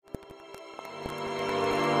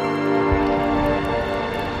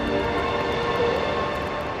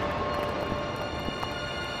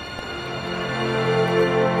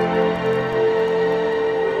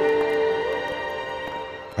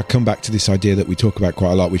come back to this idea that we talk about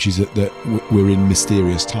quite a lot, which is that we're in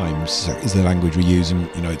mysterious times, is the language we use. And,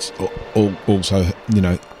 it's also,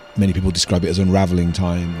 many people describe it as unravelling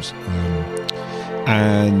times.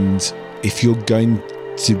 And if you're going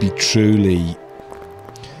to be truly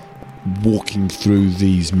walking through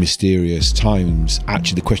these mysterious times,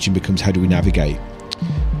 actually the question becomes, how do we navigate?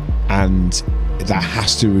 And that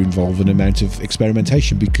has to involve an amount of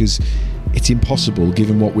experimentation, because it's impossible,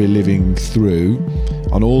 given what we're living through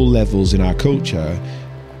on all levels in our culture.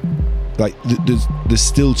 Like, there's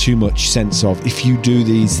still too much sense of, if you do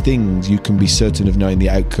these things, you can be certain of knowing the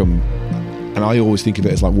outcome. And I always think of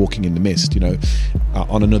it as like walking in the mist,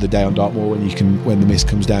 on another day on Dartmoor, when the mist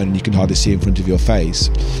comes down and you can hardly see in front of your face,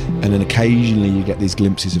 and then occasionally you get these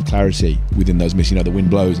glimpses of clarity within those mists. The wind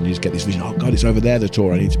blows and you just get this vision, oh God, it's over there, the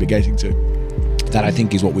tour I need to be getting to. That, I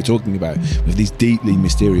think, is what we're talking about with these deeply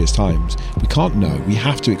mysterious times. We can't know. We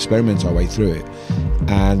have to experiment our way through it.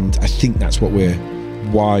 And I think that's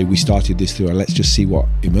why we started this through. Let's just see what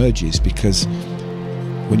emerges, because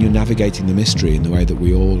when you're navigating the mystery in the way that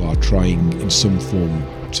we all are trying in some form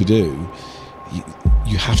to do,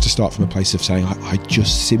 you have to start from a place of saying, I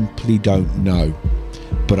just simply don't know,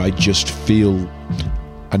 but I just feel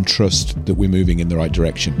and trust that we're moving in the right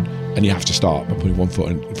direction. And you have to start by putting one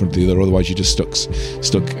foot in front of the other, otherwise you're just stuck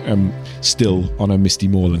still on a misty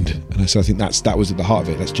moorland. And so I think that was at the heart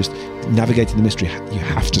of it. That's just navigating the mystery. You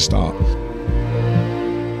have to start.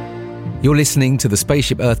 You're listening to the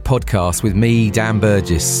Spaceship Earth podcast with me, Dan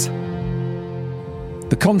Burgess.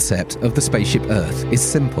 The concept of the Spaceship Earth is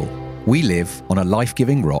simple. We live on a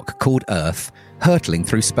life-giving rock called Earth, hurtling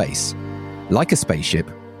through space. Like a spaceship,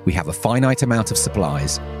 we have a finite amount of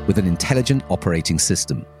supplies with an intelligent operating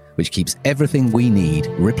system, which keeps everything we need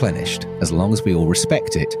replenished as long as we all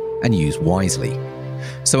respect it and use wisely.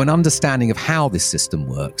 So an understanding of how this system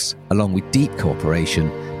works, along with deep cooperation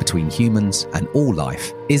between humans and all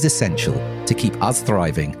life, is essential to keep us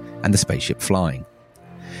thriving and the spaceship flying.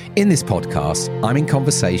 In this podcast, I'm in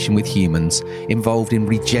conversation with humans involved in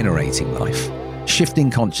regenerating life, shifting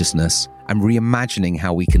consciousness, and reimagining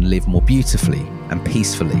how we can live more beautifully and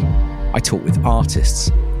peacefully. I talk with artists,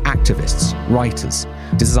 activists, writers,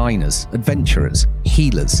 designers, adventurers,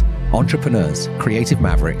 healers, entrepreneurs, creative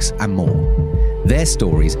mavericks, and more. Their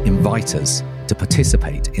stories invite us to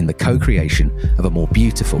participate in the co-creation of a more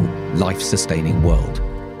beautiful, life-sustaining world,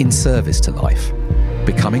 in service to life,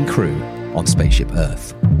 becoming crew on Spaceship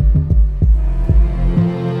Earth.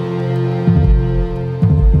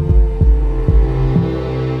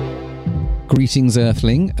 Greetings,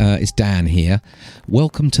 Earthling. It's Dan here.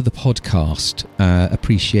 Welcome to the podcast.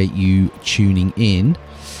 Appreciate you tuning in.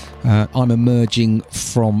 I'm emerging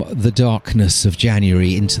from the darkness of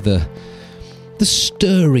January into the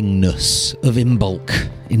stirringness of Imbolc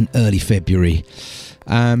in early February.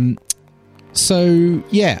 So,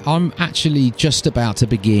 I'm actually just about to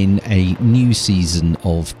begin a new season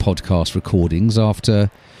of podcast recordings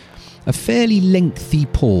after a fairly lengthy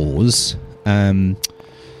pause,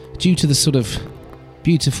 due to the sort of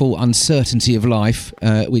beautiful uncertainty of life,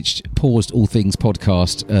 which paused all things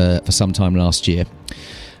podcast for some time last year.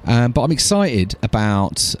 But I'm excited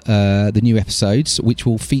about the new episodes, which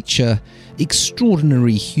will feature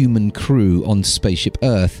extraordinary human crew on Spaceship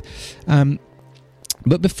Earth.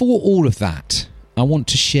 But before all of that, I want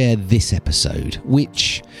to share this episode,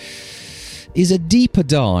 which is a deeper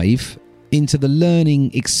dive into the learning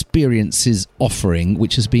experiences offering,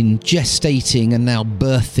 which has been gestating and now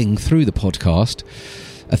birthing through the podcast,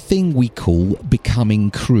 a thing we call Becoming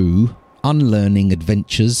Crew, Unlearning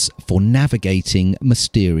Adventures for Navigating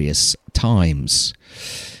Mysterious Times.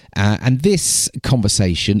 And this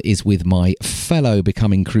conversation is with my fellow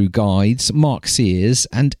Becoming Crew guides, Mark Sears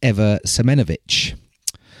and Evva Semenowicz.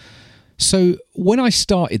 So when I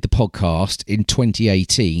started the podcast in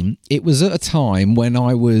 2018, it was at a time when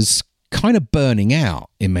I was kind of burning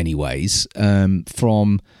out in many ways,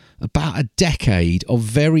 from about a decade of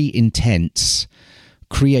very intense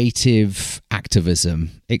creative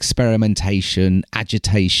activism, experimentation,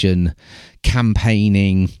 agitation,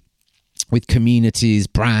 campaigning with communities,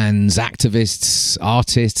 brands, activists,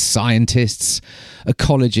 artists, scientists,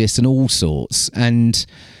 ecologists, and all sorts. And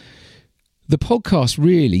the podcast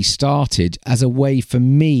really started as a way for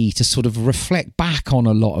me to sort of reflect back on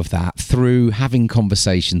a lot of that through having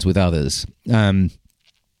conversations with others. And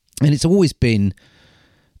it's always been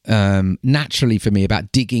naturally for me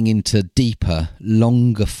about digging into deeper,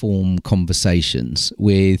 longer form conversations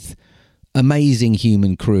with amazing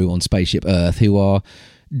human crew on Spaceship Earth who are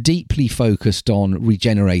deeply focused on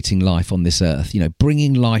regenerating life on this earth,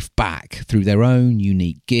 bringing life back through their own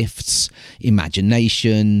unique gifts,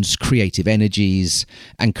 imaginations, creative energies,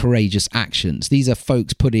 and courageous actions. These are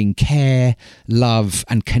folks putting care, love,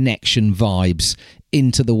 and connection vibes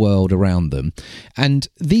into the world around them. And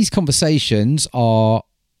these conversations are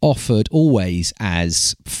offered always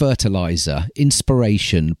as fertilizer,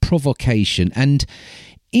 inspiration, provocation, and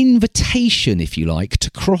invitation, if you like, to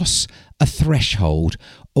cross a threshold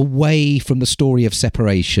away from the story of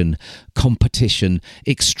separation, competition,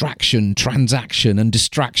 extraction, transaction, and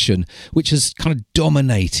distraction, which has kind of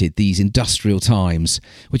dominated these industrial times,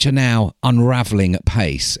 which are now unraveling at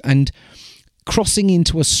pace, and crossing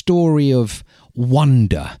into a story of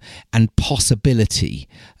wonder and possibility,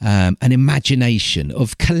 and imagination,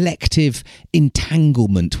 of collective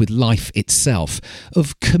entanglement with life itself,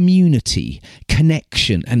 of community,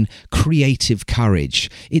 connection, and creative courage.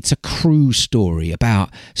 It's a crew story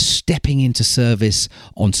about stepping into service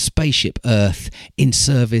on Spaceship Earth in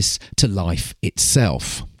service to life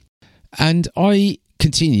itself. And I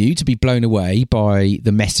continue to be blown away by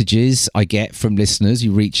the messages I get from listeners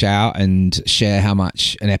who reach out and share how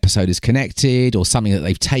much an episode is connected or something that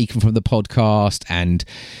they've taken from the podcast, and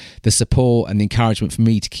the support and the encouragement for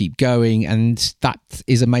me to keep going. And that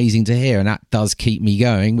is amazing to hear, and that does keep me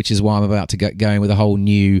going, which is why I'm about to get going with a whole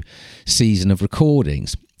new season of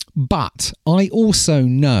recordings. But I also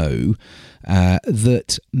know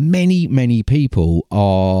that many people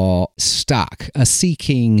are stuck, are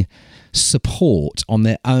seeking support on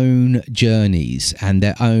their own journeys and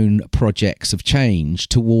their own projects of change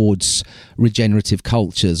towards regenerative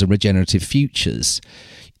cultures and regenerative futures.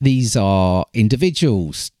 These are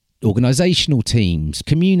individuals, organisational teams,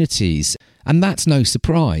 communities, and that's no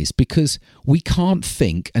surprise, because we can't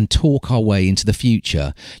think and talk our way into the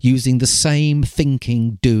future using the same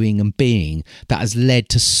thinking, doing and being that has led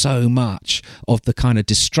to so much of the kind of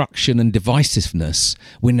destruction and divisiveness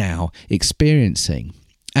we're now experiencing.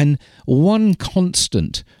 And one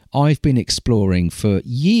constant I've been exploring for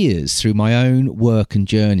years through my own work and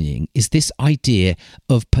journeying is this idea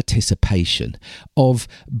of participation, of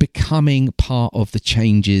becoming part of the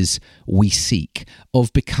changes we seek,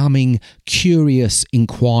 of becoming curious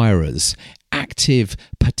inquirers, active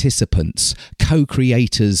participants,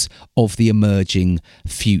 co-creators of the emerging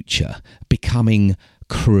future, becoming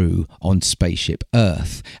crew on Spaceship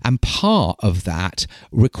Earth. And part of that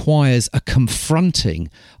requires a confronting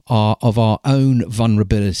of our own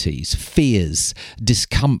vulnerabilities, fears,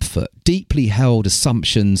 discomfort, deeply held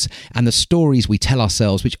assumptions, and the stories we tell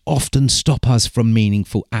ourselves which often stop us from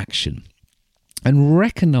meaningful action. And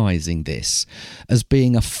recognising this as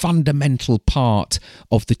being a fundamental part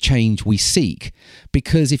of the change we seek,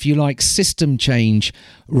 because if you like, system change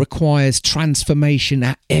requires transformation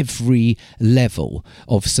at every level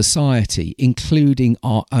of society, including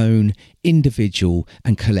our own individual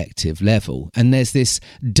and collective level. And there's this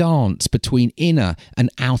dance between inner and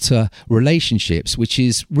outer relationships, which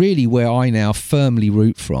is really where I now firmly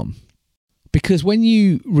root from. Because when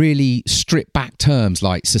you really strip back terms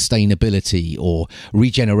like sustainability or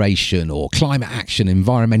regeneration or climate action,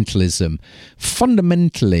 environmentalism,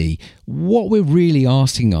 fundamentally, what we're really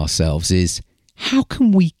asking ourselves is, how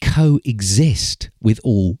can we coexist with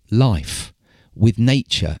all life, with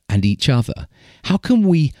nature and each other? How can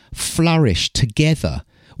we flourish together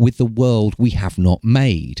with the world we have not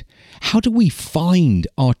made? How do we find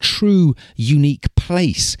our true unique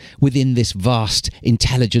place within this vast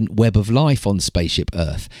intelligent web of life on Spaceship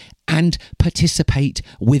Earth and participate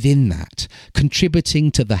within that, contributing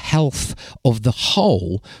to the health of the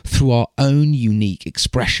whole through our own unique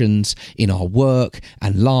expressions in our work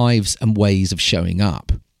and lives and ways of showing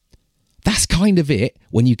up? That's kind of it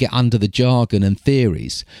when you get under the jargon and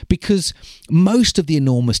theories, because most of the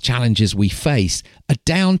enormous challenges we face are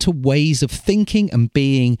down to ways of thinking and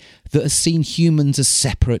being that have seen humans as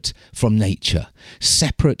separate from nature,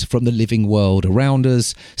 separate from the living world around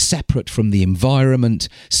us, separate from the environment,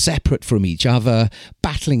 separate from each other,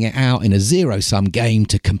 battling it out in a zero-sum game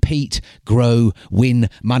to compete, grow, win,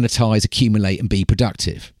 monetize, accumulate and be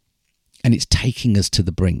productive. And it's taking us to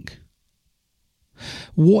the brink.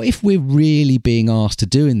 What if we're really being asked to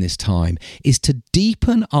do in this time is to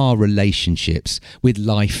deepen our relationships with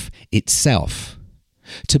life itself,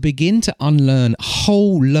 to begin to unlearn a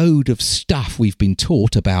whole load of stuff we've been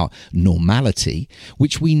taught about normality,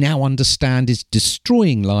 which we now understand is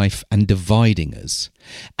destroying life and dividing us,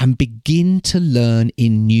 and begin to learn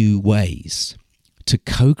in new ways, to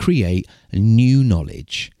co-create new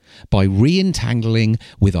knowledge by re-entangling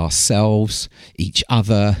with ourselves, each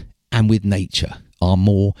other, and with nature our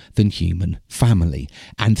more than human family,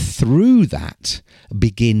 and through that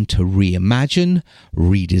begin to reimagine,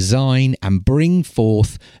 redesign, and bring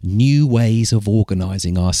forth new ways of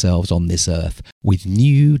organising ourselves on this earth with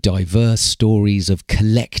new diverse stories of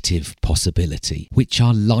collective possibility, which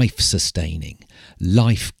are life-sustaining,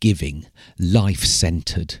 life-giving,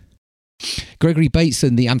 life-centred. Gregory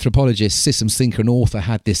Bateson, the anthropologist, systems thinker and author,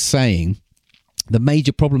 had this saying: "The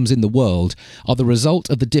major problems in the world are the result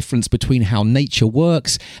of the difference between how nature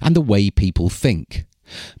works and the way people think.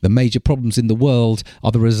 The major problems in the world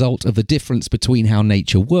are the result of the difference between how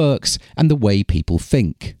nature works and the way people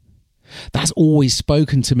think." That's always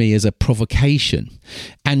spoken to me as a provocation.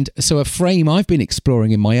 And so a frame I've been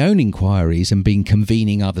exploring in my own inquiries and been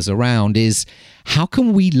convening others around is, how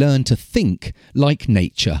can we learn to think like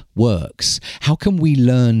nature works? How can we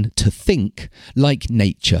learn to think like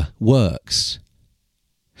nature works?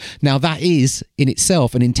 Now, that is in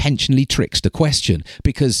itself an intentionally trickster question,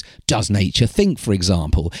 because does nature think, for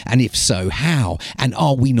example? And if so, how? And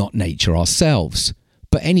are we not nature ourselves?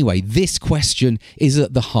 But anyway, this question is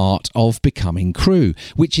at the heart of Becoming Crew,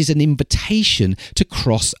 which is an invitation to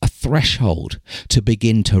cross a threshold, to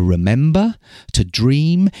begin to remember, to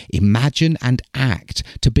dream, imagine and act,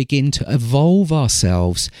 to begin to evolve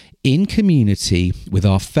ourselves in community with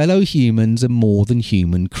our fellow humans and more than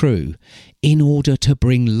human crew, in order to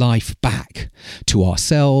bring life back to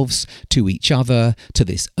ourselves, to each other, to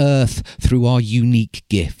this earth through our unique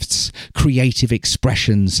gifts, creative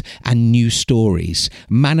expressions and new stories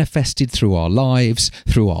manifested through our lives,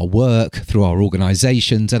 through our work, through our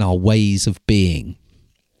organisations and our ways of being.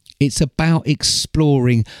 It's about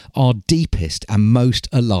exploring our deepest and most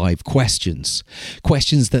alive questions,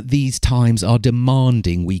 questions that these times are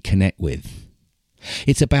demanding we connect with.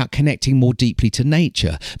 It's about connecting more deeply to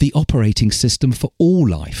nature, the operating system for all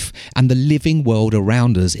life, and the living world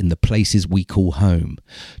around us in the places we call home,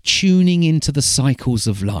 tuning into the cycles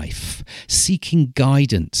of life, seeking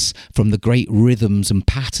guidance from the great rhythms and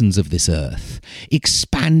patterns of this earth,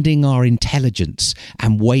 expanding our intelligence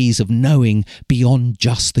and ways of knowing beyond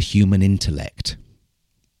just the human intellect.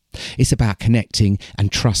 It's about connecting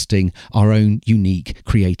and trusting our own unique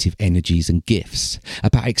creative energies and gifts,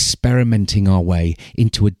 about experimenting our way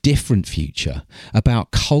into a different future,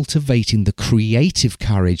 about cultivating the creative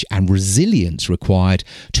courage and resilience required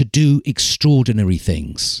to do extraordinary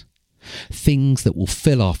things, things that will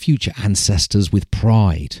fill our future ancestors with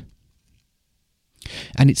pride.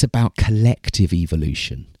 And it's about collective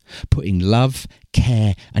evolution, putting love,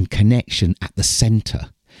 care and connection at the centre,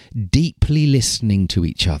 deeply listening to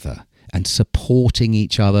each other and supporting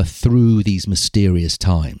each other through these mysterious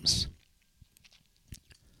times.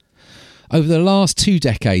 Over the last 2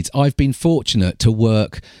 decades, I've been fortunate to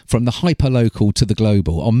work from the hyperlocal to the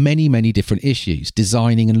global on many, many different issues,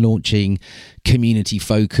 designing and launching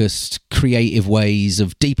community-focused, creative ways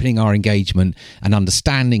of deepening our engagement and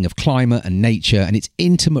understanding of climate and nature and its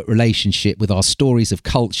intimate relationship with our stories of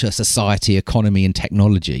culture, society, economy and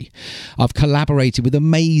technology. I've collaborated with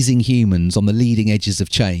amazing humans on the leading edges of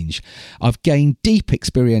change. I've gained deep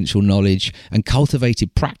experiential knowledge and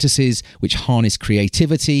cultivated practices which harness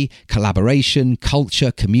creativity, collaboration,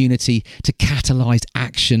 culture, community to catalyse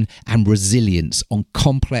action and resilience on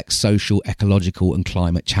complex social, ecological and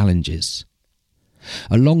climate challenges.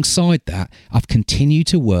 Alongside that, I've continued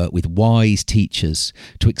to work with wise teachers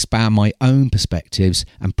to expand my own perspectives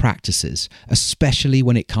and practices, especially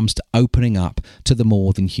when it comes to opening up to the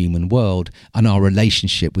more than human world and our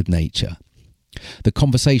relationship with nature. The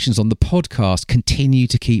conversations on the podcast continue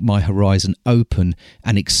to keep my horizon open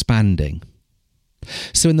and expanding.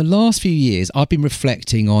 So in the last few years, I've been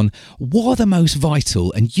reflecting on what are the most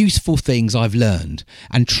vital and useful things I've learned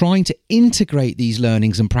and trying to integrate these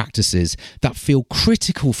learnings and practices that feel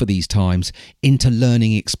critical for these times into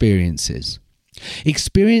learning experiences.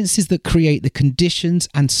 Experiences that create the conditions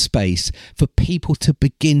and space for people to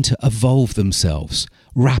begin to evolve themselves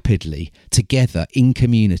rapidly, together, in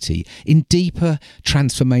community, in deeper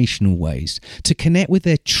transformational ways, to connect with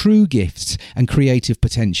their true gifts and creative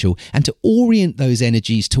potential, and to orient those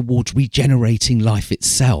energies towards regenerating life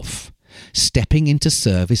itself, stepping into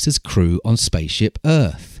service as crew on Spaceship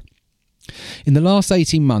Earth. In the last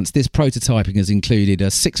 18 months, this prototyping has included a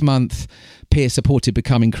 6-month peer-supported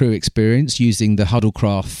Becoming Crew experience using the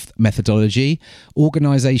Huddlecraft methodology,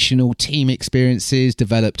 organisational team experiences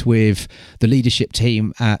developed with the leadership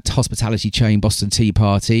team at hospitality chain Boston Tea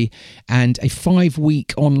Party, and a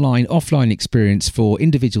 5-week online-offline experience for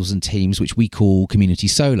individuals and teams, which we call Community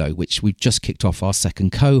Solo, which we've just kicked off our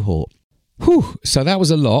second cohort. So that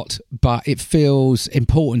was a lot, but it feels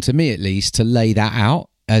important to me at least to lay that out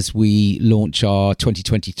as we launch our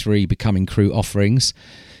 2023 Becoming Crew offerings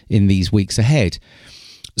in these weeks ahead.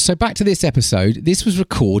 So back to this episode. This was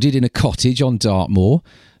recorded in a cottage on Dartmoor,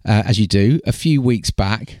 as you do, a few weeks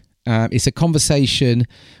back. It's a conversation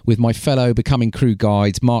with my fellow Becoming Crew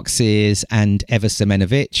guides, Mark Sears and Evva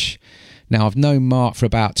Semenowicz. Now, I've known Mark for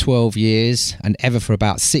about 12 years and Evva for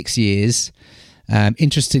about 6 years.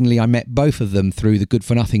 Interestingly, I met both of them through the Good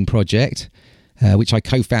for Nothing project, which I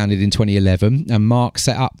co-founded in 2011. And Mark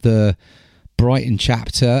set up the Brighton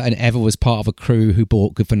chapter, and Evva was part of a crew who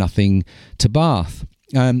brought Good for Nothing to Bath.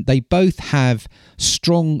 They both have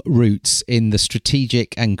strong roots in the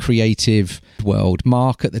strategic and creative world.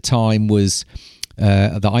 Mark at the time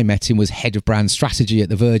that I met him was head of brand strategy at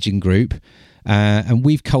the Virgin Group. And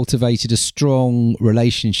we've cultivated a strong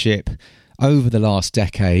relationship over the last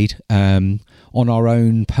decade on our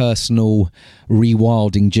own personal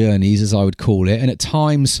rewilding journeys, as I would call it. And at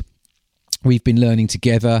times we've been learning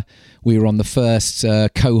together. We were on the first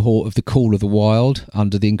cohort of the Call of the Wild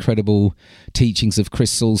under the incredible teachings of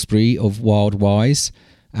Chris Salisbury of Wild Wise.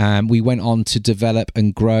 We went on to develop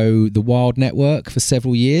and grow the Wild Network for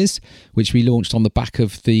several years, which we launched on the back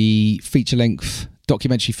of the feature-length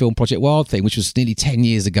documentary film Project Wild Thing, which was nearly 10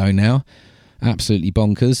 years ago now. Absolutely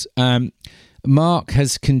bonkers. Mark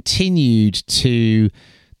has continued to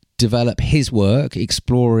develop his work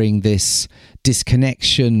exploring this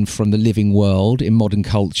disconnection from the living world in modern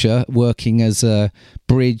culture, working as a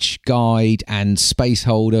bridge guide and space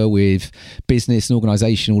holder with business and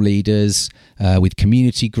organisational leaders, with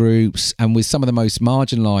community groups and with some of the most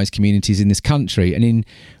marginalised communities in this country. And in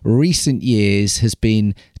recent years has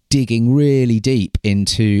been digging really deep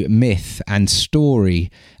into myth and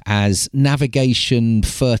story as navigation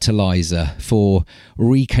fertilizer for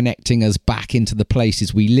reconnecting us back into the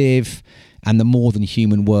places we live and the more than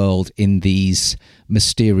human world in these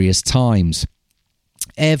mysterious times.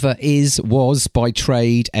 Evva was by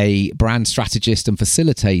trade a brand strategist and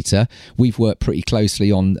facilitator. We've worked pretty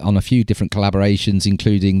closely on a few different collaborations,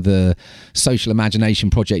 including the Social Imagination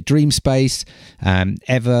Project Dreamspace.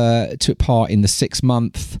 Evva took part in the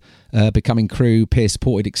 6-month Becoming Crew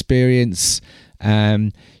peer-supported experience.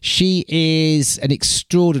 She is an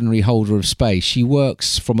extraordinary holder of space. She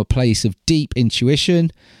works from a place of deep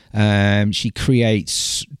intuition. She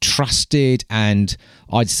creates trusted and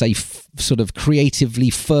I'd say sort of creatively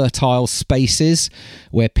fertile spaces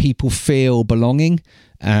where people feel belonging.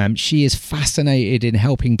 She is fascinated in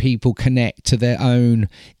helping people connect to their own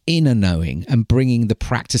inner knowing and bringing the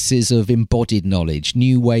practices of embodied knowledge,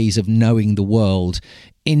 new ways of knowing the world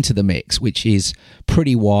into the mix, which is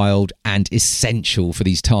pretty wild and essential for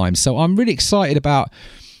these times. So I'm really excited about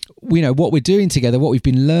what we're doing together, what we've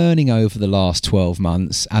been learning over the last 12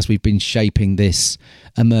 months as we've been shaping this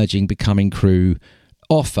emerging Becoming Crew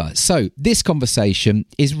offer. So this conversation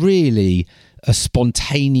is really a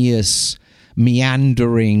spontaneous,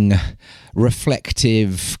 meandering,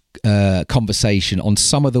 reflective conversation on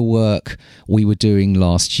some of the work we were doing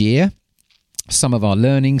last year, some of our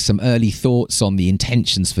learnings, some early thoughts on the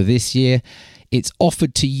intentions for this year. It's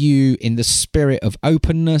offered to you in the spirit of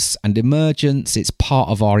openness and emergence. It's part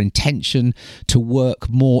of our intention to work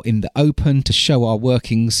more in the open, to show our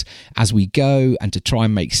workings as we go and to try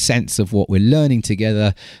and make sense of what we're learning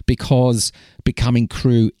together, because Becoming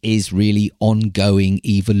Crew is really ongoing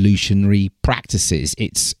evolutionary practices.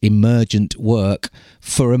 It's emergent work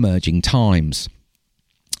for emerging times.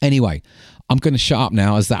 Anyway, I'm going to shut up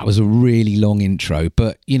now as that was a really long intro,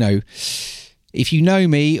 but if you know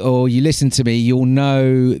me or you listen to me, you'll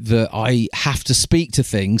know that I have to speak to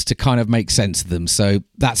things to kind of make sense of them. So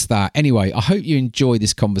that's that. Anyway, I hope you enjoy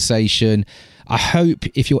this conversation. I hope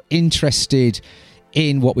if you're interested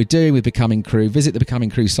in what we're doing with Becoming Crew, visit the Becoming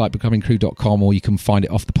Crew site, becomingcrew.com, or you can find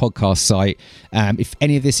it off the podcast site. If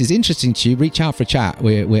any of this is interesting to you, reach out for a chat.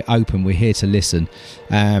 We're open. We're here to listen.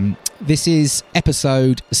 This is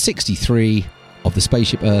episode 63 of the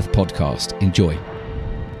Spaceship Earth podcast. Enjoy.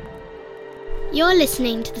 You're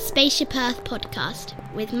listening to the Spaceship Earth podcast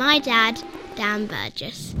with my dad, Dan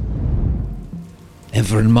Burgess.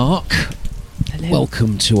 Evva and Mark, hello.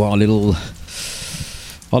 Welcome to our little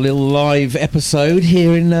live episode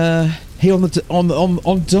here on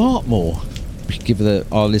Dartmoor. We should give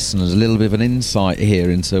our listeners a little bit of an insight here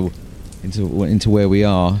into where we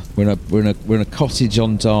are. We're in a cottage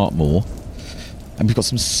on Dartmoor, and we've got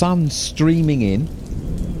some sun streaming in.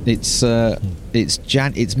 It's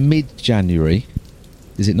mid-January,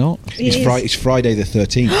 is it not? It's Friday the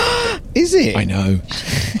 13th. Is it? I know.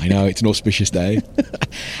 It's an auspicious day.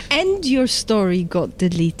 And your story got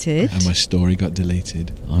deleted. And my story got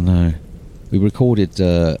deleted. I know. We recorded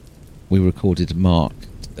Mark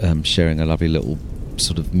sharing a lovely little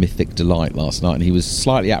sort of mythic delight last night, and he was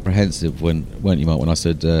slightly apprehensive weren't you, Mark, when I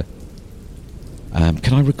said,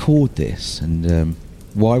 can I record this? And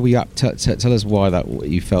why were you up? Tell us why that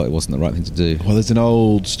you felt it wasn't the right thing to do. Well, there's an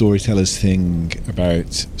old storyteller's thing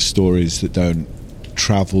about stories that don't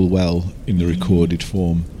travel well in the recorded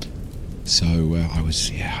form. So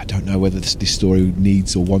I don't know whether this story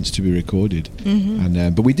needs or wants to be recorded,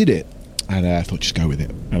 and but we did it, and I thought just go with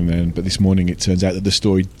it. And then, but this morning it turns out that the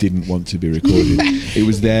story didn't want to be recorded. It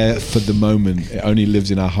was there for the moment. It only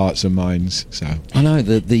lives in our hearts and minds. So I know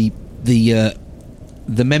the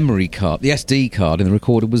memory card, the SD card in the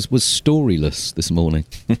recorder was storyless this morning,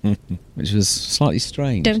 which was slightly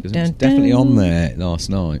strange because it was definitely on there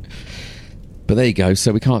last night. But there you go.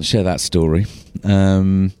 So we can't share that story.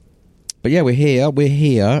 But yeah, we're here,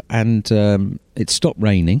 and it stopped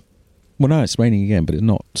raining. Well, no, it's raining again, but it's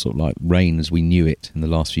not sort of like rain as we knew it in the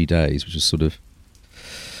last few days, which was sort of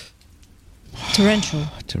torrential.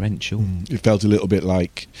 It felt a little bit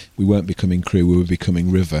like we weren't becoming crew, we were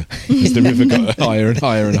becoming river, as the river got higher and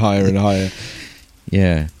higher and higher and higher.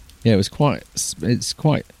 Yeah, it was quite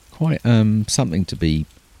something to be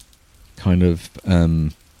kind of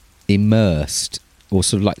immersed, or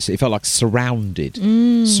sort of like, it felt like surrounded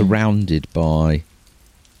by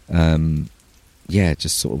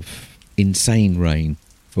just sort of insane rain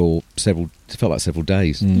for it felt like several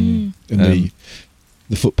days. And the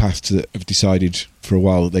footpaths that have decided for a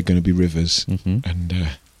while that they're going to be rivers, and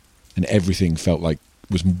everything felt like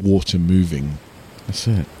was water moving. That's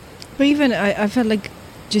it. But even I felt like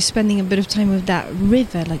just spending a bit of time with that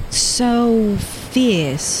river, like so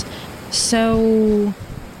fierce, so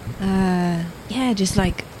just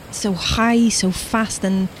like so high, so fast,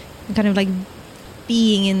 and kind of like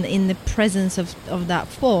being in the presence of that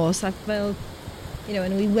force. I felt,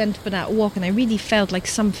 and we went for that walk, and I really felt like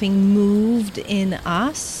something moved in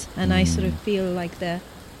us, and I sort of feel like the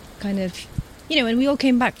kind of, and we all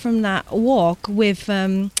came back from that walk with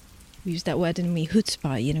we used that word, didn't we?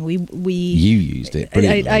 Chutzpah, we you used it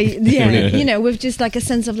brilliantly. With just like a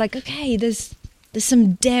sense of like, okay, there's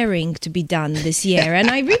some daring to be done this year, and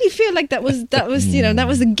I really feel like that was that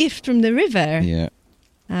was a gift from the river. Yeah.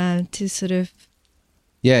 To sort of.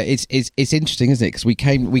 Yeah, it's interesting, isn't it? Because we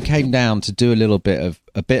came down to do a little bit of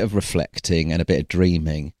reflecting and a bit of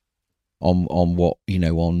dreaming on what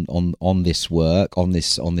on this work, on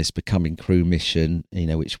this becoming crew mission,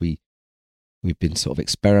 which we've been sort of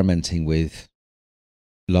experimenting with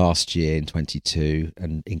last year in 22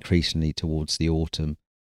 and increasingly towards the autumn.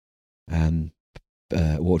 What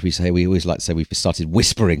would we say? We always like to say we've started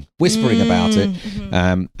whispering about it,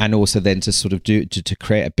 and also then to sort of to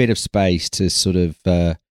create a bit of space to sort of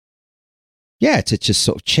to just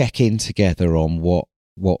sort of check in together on what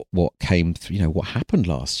came through, what happened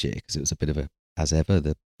last year, because it was a bit of as ever,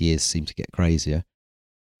 the years seem to get crazier,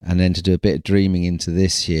 and then to do a bit of dreaming into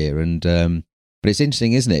this year, and but it's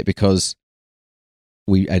interesting, isn't it? Because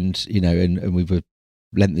we and we've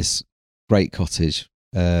lent this great cottage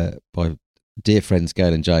by dear friends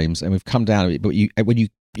Gail and James, and we've come down. But when you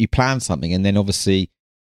plan something, and then obviously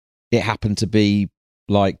it happened to be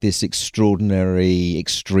like this extraordinary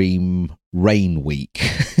extreme rain week,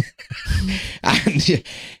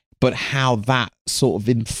 but how that sort of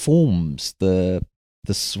informs the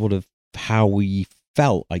sort of how we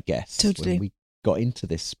felt, I guess, totally. When we got into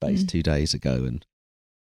this space 2 days ago,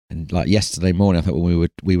 and like yesterday morning, I thought when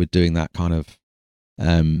we were doing that kind of.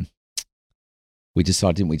 We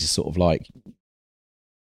decided, didn't we, to sort of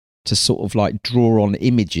like draw on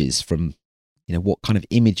images from, what kind of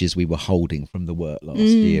images we were holding from the work last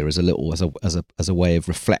year as a way of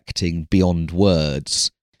reflecting beyond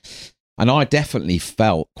words. And I definitely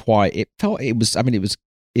felt it was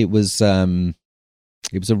a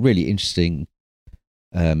really interesting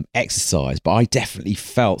exercise, but I definitely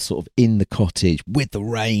felt sort of in the cottage with the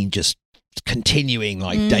rain just continuing,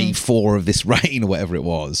 like day 4 of this rain or whatever it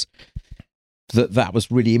was. That was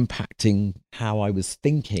really impacting how I was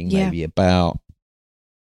thinking maybe about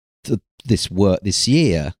this work this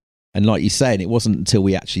year. And like you're saying, it wasn't until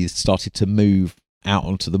we actually started to move out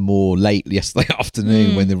onto the moor late yesterday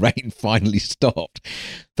afternoon when the rain finally stopped,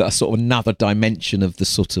 that a sort of another dimension of the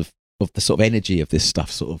sort of energy of this stuff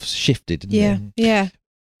sort of shifted. Yeah.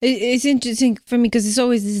 It's interesting for me because it's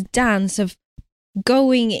always this dance of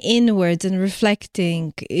going inwards and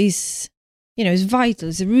reflecting is... it's vital.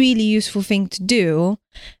 It's a really useful thing to do.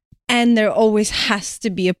 And there always has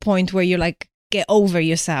to be a point where you're like, get over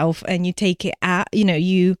yourself and you take it out,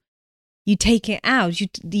 you take it out,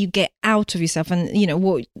 you get out of yourself. And,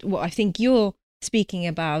 what I think you're speaking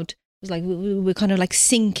about was like we were kind of like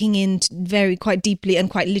sinking in quite deeply and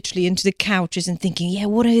quite literally into the couches and thinking, yeah,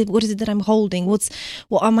 what is it that I'm holding? What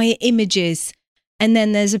are my images? And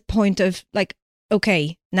then there's a point of like,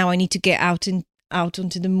 okay, now I need to get out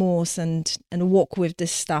onto the moors and walk with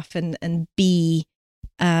this stuff and be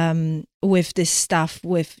with this stuff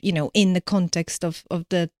with, you know, in the context of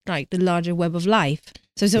the larger web of life.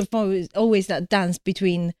 So it's always that dance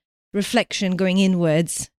between reflection, going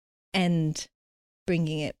inwards, and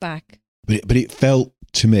bringing it back. But it felt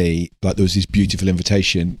to me like there was this beautiful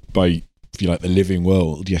invitation by, if you like, the living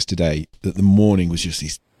world yesterday, that the morning was just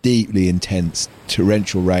this deeply intense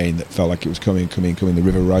torrential rain that felt like it was coming, the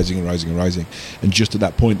river rising and rising and rising. And just at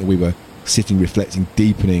that point that we were sitting, reflecting,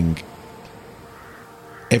 deepening,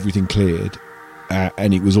 everything cleared.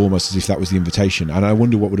 And it was almost as if that was the invitation. And I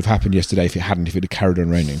wonder what would have happened yesterday if it had carried on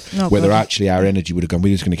raining. Oh, whether God. actually our energy would have gone,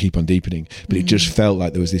 we're just going to keep on deepening. But it just felt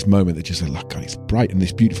like there was this moment that just said, look, God, it's bright and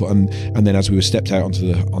this beautiful. And then as we were stepped out up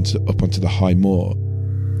onto the high moor,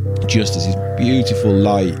 just as this beautiful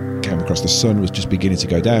light came across, the sun was just beginning to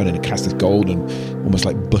go down, and it cast this golden, almost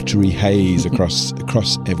like buttery haze across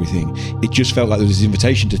everything. It just felt like there was this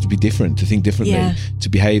invitation to be different, to think differently, to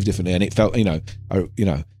behave differently. And it felt,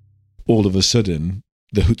 all of a sudden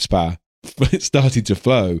the chutzpah started to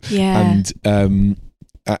flow. And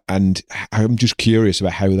I'm just curious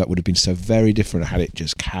about how that would have been so very different had it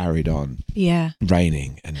just carried on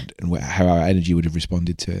raining, and how our energy would have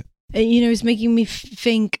responded to it. You know, it's making me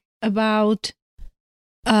think about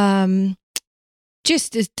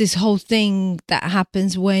just this whole thing that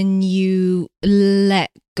happens when you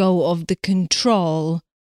let go of the control.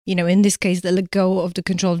 You know, in this case, they let go of the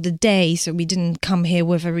control of the day. So we didn't come here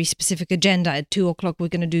with a very specific agenda. At 2:00, we're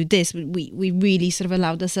going to do this. We really sort of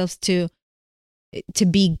allowed ourselves to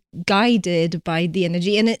be guided by the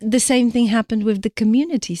energy. And the same thing happened with the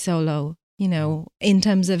community solo, you know, in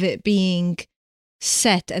terms of it being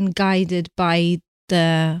set and guided by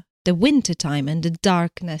the winter time and the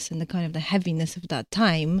darkness and the kind of the heaviness of that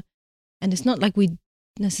time. And it's not like we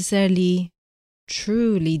necessarily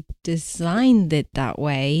truly designed it that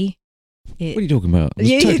way. What are you talking about? It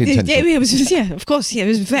was totally intentional. It was just, of course, it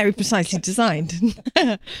was very precisely designed.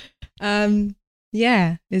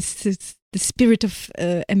 It's the spirit of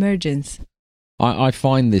emergence. I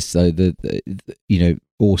find this though that you know,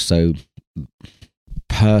 also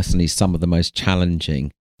personally some of the most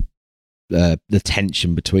challenging, the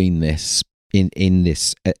tension between this in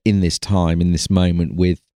this time, in this moment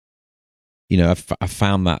with. You know, I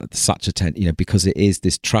found that such a you know, because it is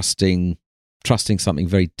this trusting something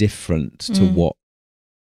very different to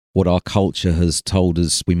what our culture has told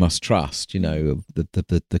us we must trust. You know,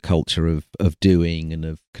 the culture of doing and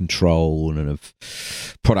of control and of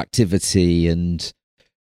productivity and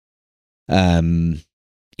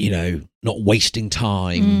you know, not wasting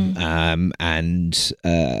time and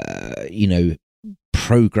you know,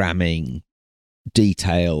 programming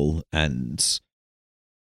detail and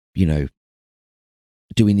you know.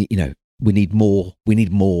 Do we need? You know, we need more. We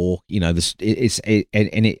need more. You know,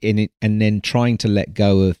 and then trying to let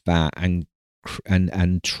go of that and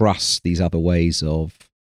trust these other ways of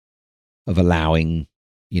allowing,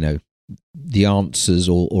 you know, the answers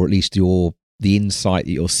or at least the insight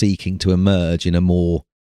that you're seeking to emerge in a more,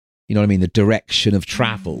 you know what I mean, the direction of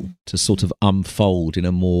travel to sort of unfold in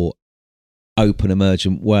a more open,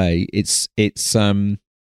 emergent way. It's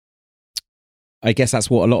I guess that's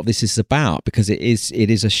what a lot of this is about, because it is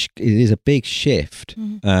a big shift,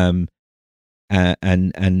 and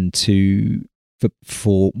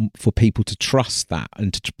for people to trust that,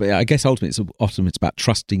 and I guess ultimately it's about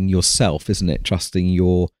trusting yourself, isn't it? Trusting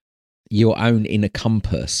your own inner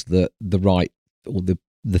compass that the right or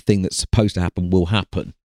the thing that's supposed to happen will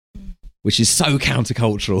happen, which is so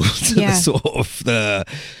countercultural to the sort of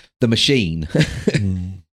the machine.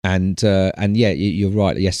 And yeah, you're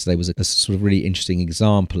right. Yesterday was a sort of really interesting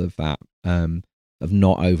example of that, of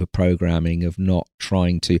not over programming, of not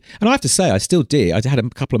trying to. And I have to say, I still did. I had a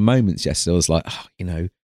couple of moments yesterday. I was like, you know,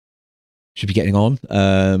 should be getting on.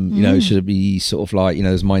 You know, should it be sort of like, you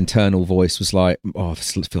know, as my internal voice was like, God,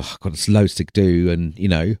 there's loads to do, and you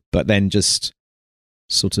know, but then just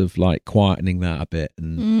sort of like quietening that a bit.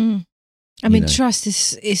 And I mean, trust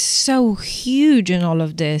is so huge in all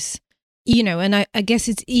of this. You know, and I guess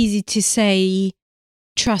it's easy to say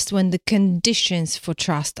trust when the conditions for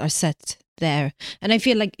trust are set there. And I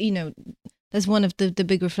feel like, you know, that's one of the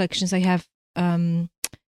big reflections I have in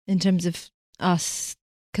terms of us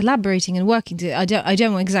collaborating and working together. I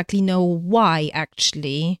don't exactly know why,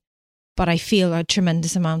 actually, but I feel a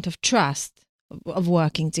tremendous amount of trust of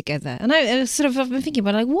working together. And I've been thinking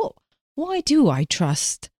about, like, why do I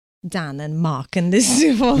trust Dan and Mark and this.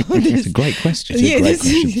 Well, It's a great question. It's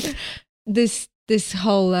a great question. This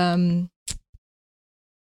whole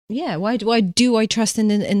why do I trust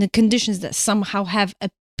in the conditions that somehow have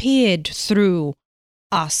appeared through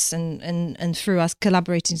us and through us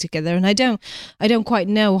collaborating together? And I don't quite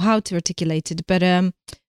know how to articulate it, but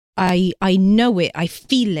I know it, I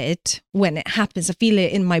feel it when it happens. I feel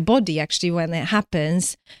it in my body actually when it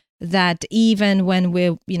happens, that even when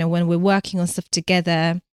we're working on stuff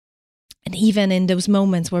together, and even in those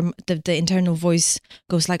moments where the internal voice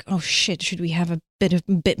goes like, oh shit, should we have a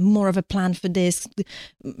bit more of a plan for this?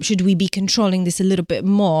 Should we be controlling this a little bit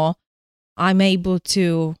more? I'm able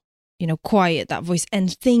to, quiet that voice,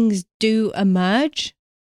 and things do emerge.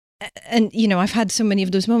 And, I've had so many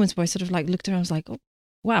of those moments where I sort of like looked around, I was like, oh,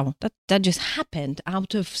 wow, that just happened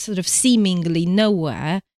out of sort of seemingly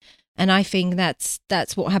nowhere. And I think that's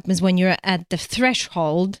what happens when you're at the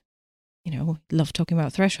threshold. Love talking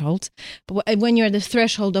about thresholds, but when you're at the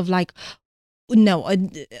threshold of like, no,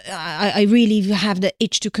 I really have the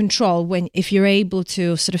itch to control. If you're able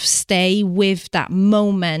to sort of stay with that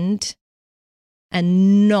moment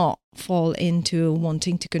and not fall into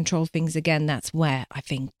wanting to control things again, that's where I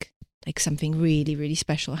think like something really, really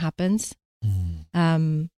special happens.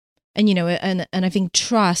 And I think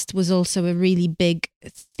trust was also a really big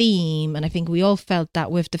theme, and I think we all felt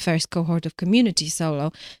that with the first cohort of Community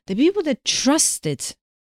Solo, the people that trusted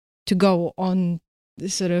to go on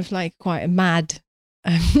this sort of like quite a mad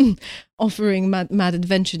offering, mad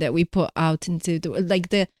adventure that we put out into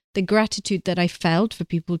the gratitude that I felt for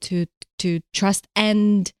people to trust,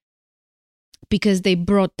 and because they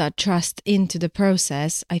brought that trust into the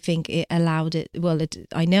process, I think it allowed it. Well,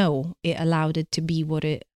 I know it allowed it to be what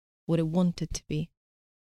it wanted to be.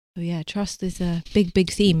 So yeah, trust is a big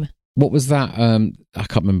theme. What was that? I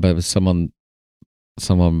can't remember. It was someone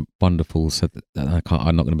wonderful said that.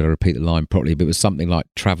 I'm not going to be able to repeat the line properly, but it was something like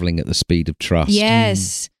traveling at the speed of trust.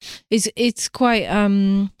 Yes, it's quite.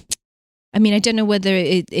 I mean, I don't know whether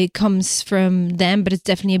it comes from them, but it's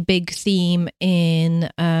definitely a big theme in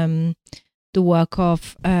the work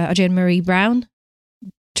of Ajahn Marie Brown.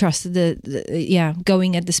 Trust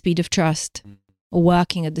going at the speed of trust. Or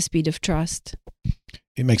working at the speed of trust.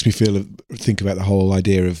 It makes me think about the whole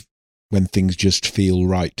idea of when things just feel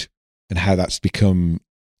right, and how that's become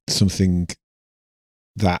something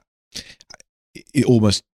that it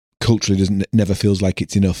almost culturally never feels like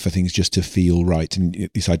it's enough for things just to feel right. And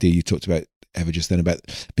this idea you talked about, Evva, just then about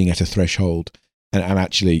being at a threshold, and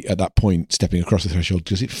actually at that point stepping across the threshold,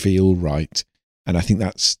 does it feel right? And I think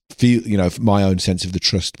that's my own sense of the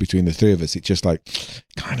trust between the three of us. It's just like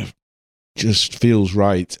kind of just feels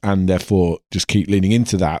right, and therefore just keep leaning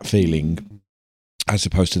into that feeling, as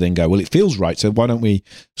opposed to then go, well, it feels right, so why don't we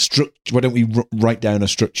write down a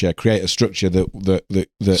structure, create a structure that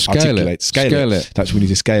articulates, scale it. That's when we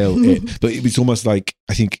need to scale it. But it's almost like,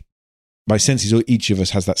 I think my sense is each of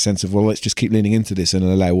us has that sense of, well, let's just keep leaning into this and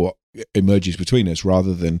allow what emerges between us,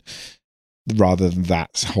 rather than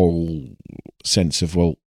that whole sense of,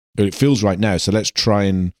 well, it feels right now, so let's try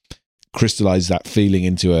and crystallize that feeling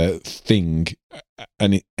into a thing.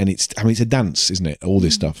 And it's a dance, isn't it? All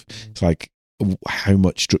this stuff. It's like, how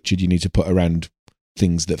much structure do you need to put around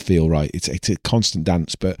things that feel right? It's a constant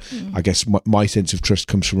dance. But I guess my sense of trust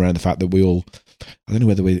comes from around the fact that we all, I don't know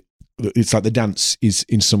whether it's like the dance is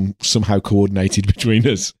somehow coordinated between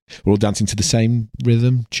us. We're all dancing to the same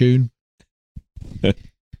rhythm, tune. It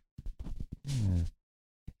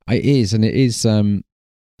is, and it is, and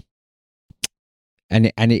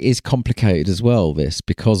it is complicated as well. This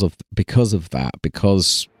because of that,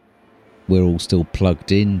 because we're all still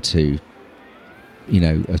plugged into,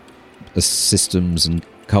 a systems and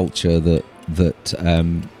culture that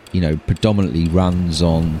predominantly runs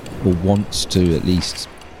on, or wants to at least,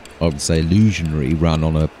 I would say, illusionary run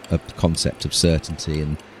on a concept of certainty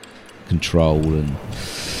and control and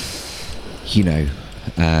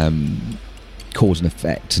cause and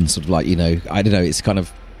effect, and sort of like, I don't know, it's kind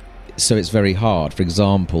of, so it's very hard. For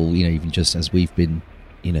example, even just as we've been,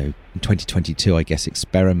 in 2022, I guess,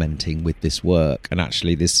 experimenting with this work, and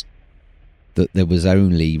actually that there was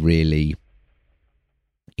only really,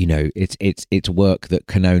 it's work that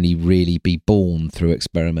can only really be born through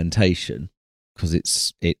experimentation, because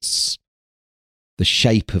it's the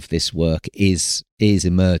shape of this work is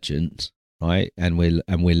emergent, right? And we're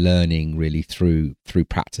learning really through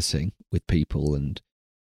practicing with people and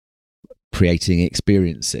creating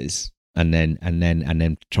experiences, and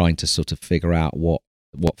then trying to sort of figure out what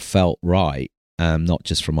felt right, not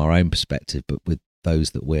just from our own perspective, but with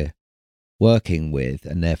those that we're working with,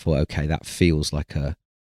 and therefore, okay, that feels like a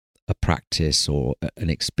practice or an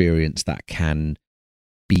experience that can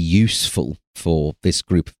be useful for this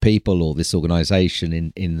group of people or this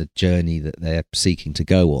organisation in the journey that they're seeking to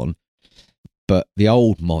go on. But the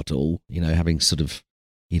old model, having sort of,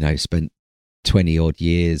 spent 20 odd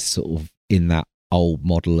years sort of in that old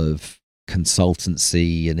model of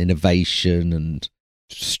consultancy and innovation and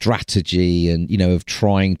strategy and, of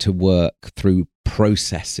trying to work through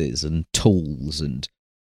processes and tools and,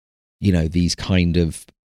 these kind of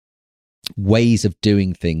ways of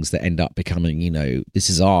doing things that end up becoming, this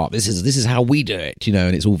is art, this is how we do it,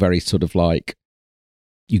 and it's all very sort of like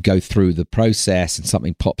you go through the process and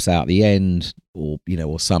something pops out at the end, or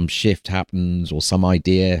or some shift happens or some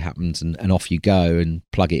idea happens, and off you go and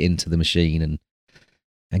plug it into the machine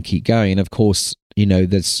and keep going. And of course,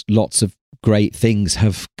 there's lots of great things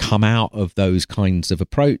have come out of those kinds of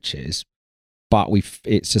approaches, but we're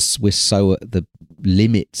so at the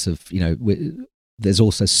limits of, there's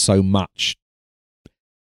also so much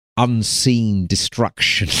unseen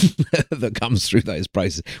destruction that comes through those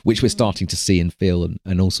processes, which we're starting to see and feel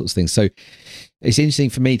and all sorts of things. So it's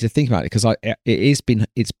interesting for me to think about it, because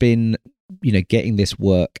it's been getting this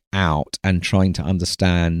work out and trying to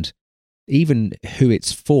understand even who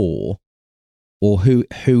it's for, or who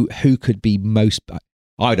could be most.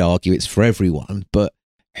 I'd argue it's for everyone, but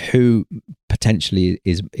who potentially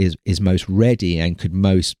is most ready and could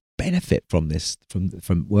most benefit from this,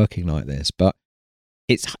 from working like this. But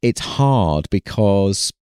it's hard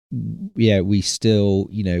because we still,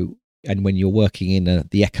 and when you're working in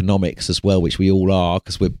the economics as well, which we all are,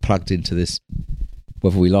 because we're plugged into this,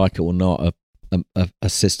 whether we like it or not, a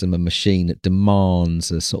system, a machine that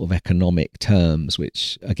demands a sort of economic terms,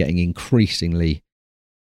 which are getting increasingly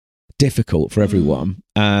difficult for everyone.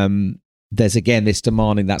 There's again this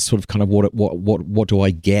demanding that sort of kind of what do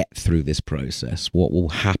I get through this process? What will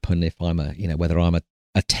happen if I'm whether I'm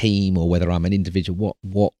a team or whether I'm an individual?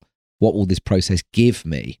 What will this process give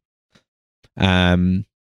me? And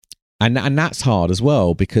that's hard as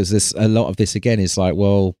well, because there's a lot of this again is like,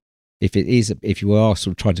 well, if you are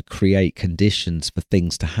sort of trying to create conditions for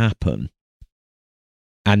things to happen,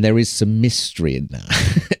 and there is some mystery in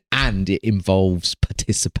that, and it involves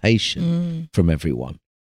participation from everyone.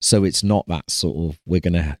 So it's not that sort of we're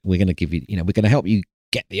gonna give you, we're gonna help you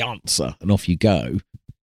get the answer and off you go.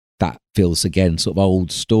 That feels again sort of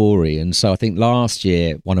old story. And so I think last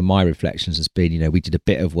year one of my reflections has been, we did a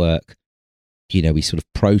bit of work. We sort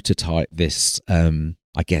of prototyped this,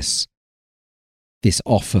 I guess, this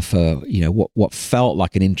offer for what felt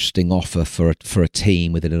like an interesting offer for a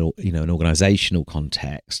team within an organizational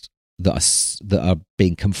context that are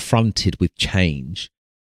being confronted with change.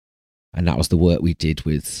 And that was the work we did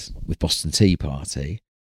with Boston Tea Party,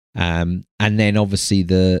 and then obviously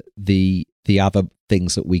the other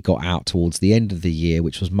things that we got out towards the end of the year,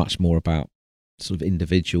 which was much more about sort of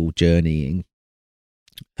individual journeying,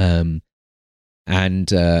 and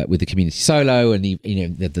with the community solo and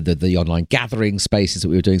the online gathering spaces that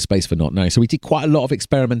we were doing, Space for Not Knowing. So we did quite a lot of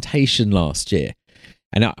experimentation last year,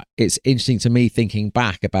 and it's interesting to me thinking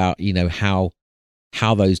back about how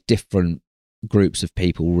those different groups of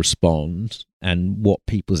people respond and what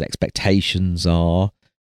people's expectations are,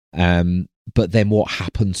 but then what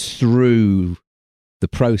happens through the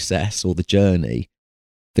process or the journey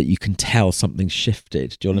that you can tell something's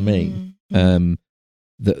shifted. Do you know what I mean?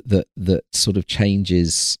 That sort of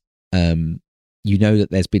changes. That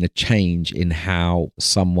there's been a change in how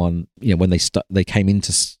someone, when they came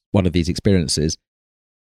into one of these experiences,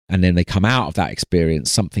 and then they come out of that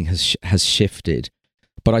experience, something has shifted.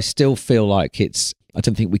 But I still feel like I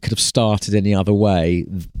don't think we could have started any other way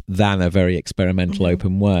than a very experimental,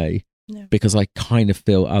 open way, because I kind of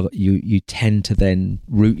feel you tend to then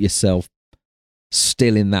root yourself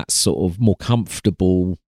still in that sort of more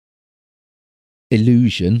comfortable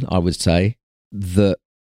illusion, I would say, that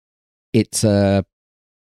it's a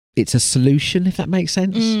solution, if that makes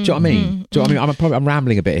sense. Do you know what I mean? Do you know what I mean? I'm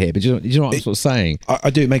rambling a bit here, but do you know what I'm sort of saying? I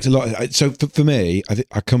do. It makes a lot. So for me,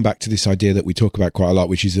 I come back to this idea that we talk about quite a lot,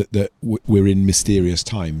 which is that we're in mysterious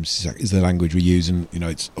times. Is the language we use, and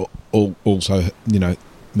it's also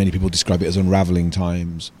many people describe it as unraveling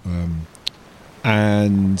times.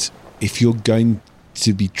 And if you're going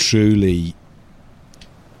to be truly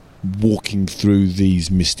walking through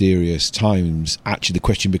these mysterious times, actually the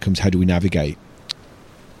question becomes, how do we navigate?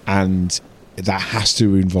 And that has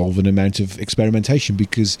to involve an amount of experimentation,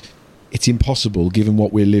 because it's impossible, given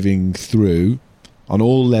what we're living through on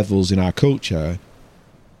all levels in our culture.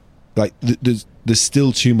 Like there's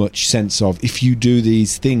still too much sense of, if you do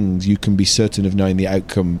these things, you can be certain of knowing the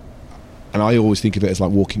outcome. And I always think of it as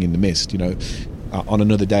like walking in the mist. On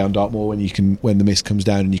another day on Dartmoor, when the mist comes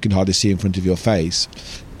down and you can hardly see in front of your face.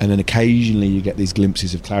 And then occasionally you get these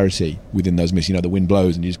glimpses of clarity within those mists. The wind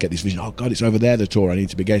blows and you just get this vision, oh God, it's over there, the tour I need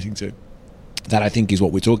to be getting to. That, I think, is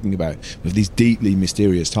what we're talking about. With these deeply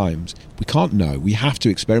mysterious times, we can't know. We have to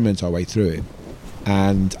experiment our way through it.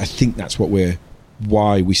 And I think that's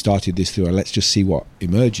why we started this through. Let's just see what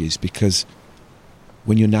emerges, because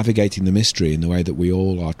when you're navigating the mystery in the way that we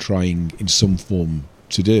all are trying in some form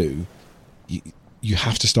to do, you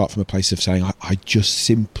have to start from a place of saying, I just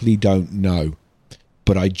simply don't know,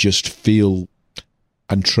 but I just feel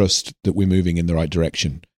and trust that we're moving in the right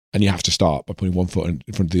direction. And you have to start by putting one foot in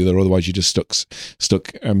front of the other, otherwise you're just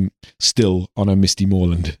stuck still on a misty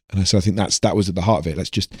moorland. And so I think that was at the heart of it. Let's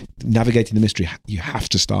just navigating the mystery. You have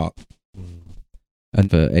to start. And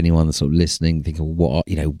for anyone that's sort of listening, thinking,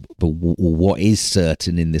 what is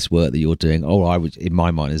certain in this work that you're doing? In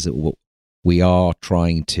my mind, is that we are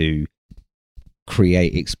trying to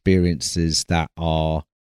create experiences that are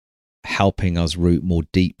helping us root more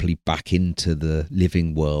deeply back into the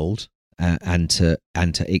living world. And to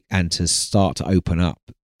start to open up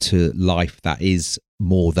to life that is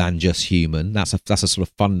more than just human. That's a sort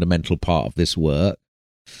of fundamental part of this work.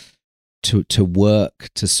 To work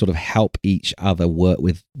to sort of help each other work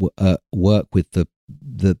with the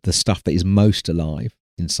stuff that is most alive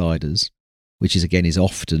inside us, which is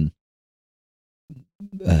often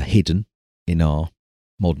hidden in our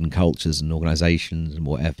modern cultures and organisations and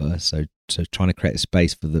whatever. So trying to create a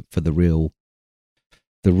space for the real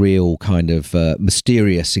kind of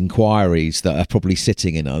mysterious inquiries that are probably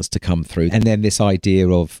sitting in us to come through. And then this idea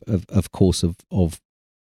of course of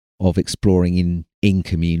exploring in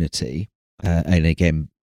community, and again,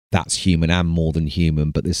 that's human and more than human,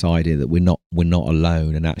 but this idea that we're not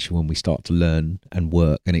alone, and actually when we start to learn and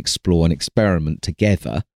work and explore and experiment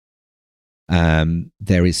together,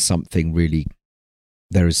 there is sort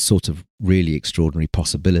of really extraordinary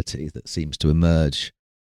possibility that seems to emerge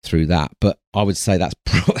through that. But I would say that's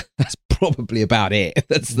probably about it.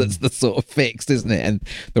 That's the sort of fixed, isn't it? And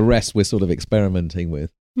the rest we're sort of experimenting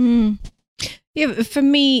with. Yeah, for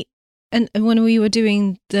me, and when we were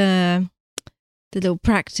doing the little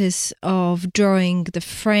practice of drawing the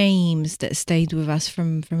frames that stayed with us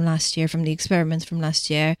from last year, from the experiments from last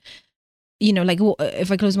year, like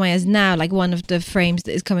if I close my eyes now, like one of the frames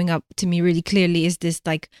that is coming up to me really clearly is this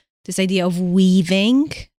idea of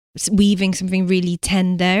weaving something really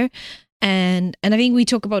tender. And I think we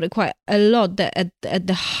talk about it quite a lot, that at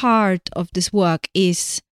the heart of this work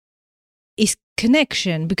is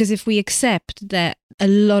connection. Because if we accept that a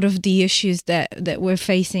lot of the issues that we're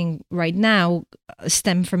facing right now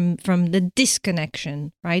stem from the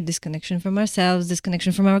disconnection, right? Disconnection from ourselves,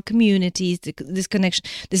 disconnection from our communities, disconnection,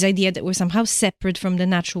 this idea that we're somehow separate from the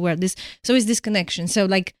natural world. This disconnection. So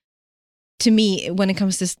to me, when it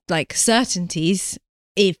comes to certainties,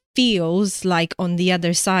 it feels like on the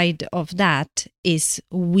other side of that is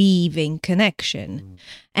weaving connection.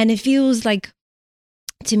 And it feels like,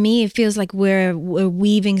 to me, it feels like we're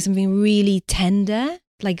weaving something really tender.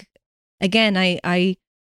 Like, again,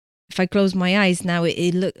 if I close my eyes now,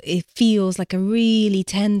 it feels like a really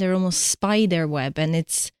tender, almost spider web. And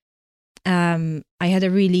it's, I had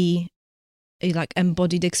a really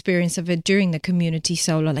embodied experience of it during the community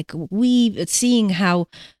solo, seeing how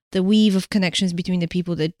the weave of connections between the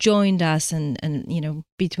people that joined us and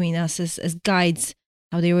between us as guides,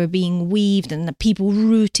 how they were being weaved, and the people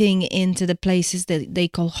rooting into the places that they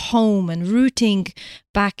call home, and rooting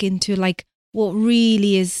back into what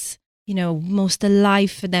really is, most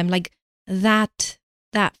alive for them. That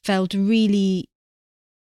felt really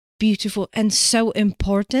beautiful and so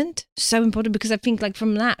important because I think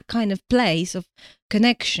from that kind of place of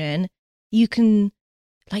connection, you can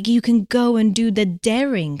go and do the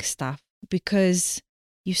daring stuff, because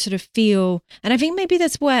you sort of feel, and I think maybe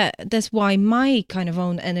that's why my kind of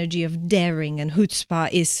own energy of daring and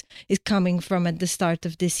chutzpah is coming from at the start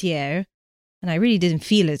of this year. And I really didn't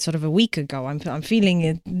feel it sort of a week ago. I'm feeling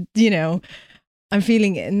it, I'm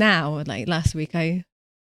feeling it now. Like last week, I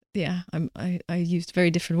used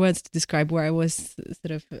very different words to describe where I was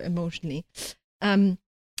sort of emotionally.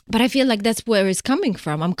 But I feel like that's where it's coming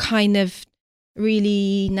from. I'm kind of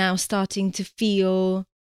really now starting to feel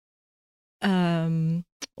or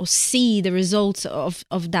see the results of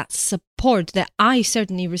that support that I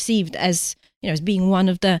certainly received as being one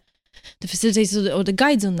of the facilitators or the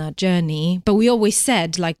guides on that journey. But we always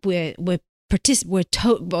said we're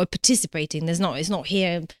participating. It's not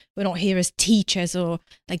here. We're not here as teachers, or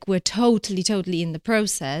we're totally in the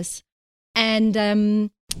process. And and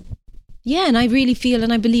I really feel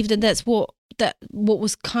and I believe that's what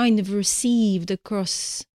was kind of received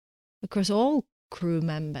across all crew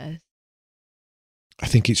members. I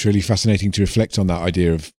think it's really fascinating to reflect on that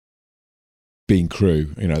idea of being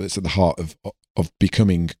crew. You know, that's at the heart of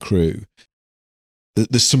becoming crew.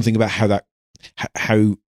 There's something about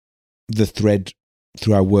how the thread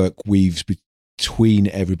through our work weaves between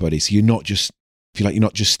everybody. So you're not just, if you like, you're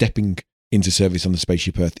not just stepping into service on the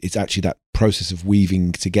spaceship Earth. It's actually that process of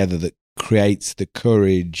weaving together that creates the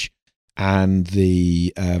courage and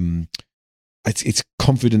the it's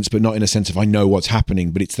confidence, but not in a sense of I know what's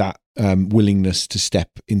happening, but it's that willingness to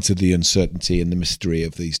step into the uncertainty and the mystery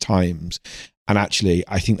of these times. And actually,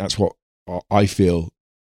 I think that's what I feel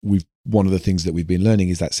one of the things that we've been learning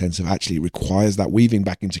is that sense of actually it requires that weaving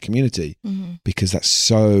back into community, because that's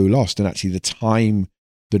so lost. And actually the time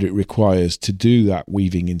that it requires to do that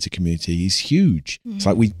weaving into community is huge. It's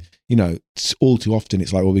like it's all too often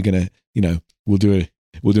it's like, well, we're going to, we'll do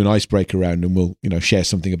an icebreaker round and we'll, share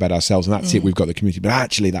something about ourselves and that's it. We've got the community. But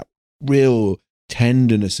actually that real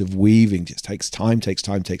tenderness of weaving just takes time. And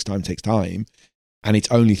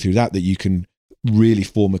it's only through that you can really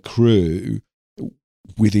form a crew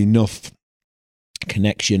with enough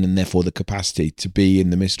connection and therefore the capacity to be in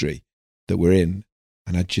the mystery that we're in.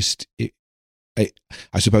 And I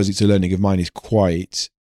suppose it's a learning of mine is quite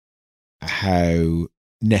how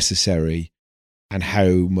necessary and how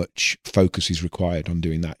much focus is required on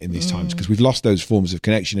doing that in these times, because we've lost those forms of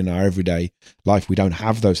connection in our everyday life. We don't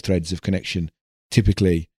have those threads of connection.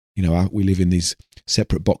 Typically, we live in these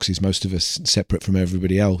separate boxes, most of us separate from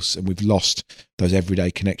everybody else, and we've lost those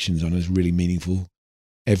everyday connections on those really meaningful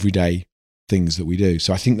everyday things that we do.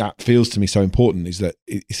 So I think that feels to me so important, is that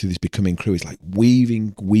it's this becoming crew. It's like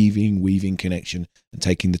weaving connection and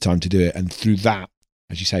taking the time to do it. And through that,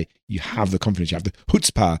 as you say, you have the confidence, you have the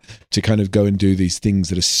chutzpah to kind of go and do these things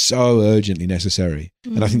that are so urgently necessary.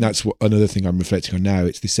 And I think that's another thing I'm reflecting on now.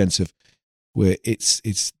 It's this sense of where it's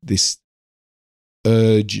this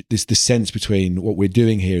urge, this sense between what we're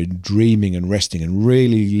doing here and dreaming and resting and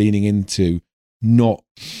really leaning into, not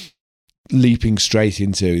leaping straight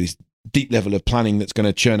into this deep level of planning that's going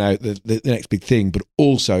to churn out the next big thing, but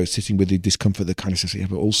also sitting with the discomfort that kind of says, yeah,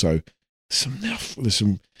 but also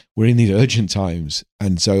we're in these urgent times.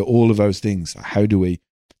 And so all of those things, how do we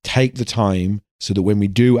take the time so that when we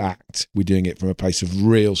do act, we're doing it from a place of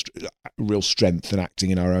real strength and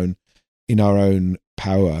acting in our own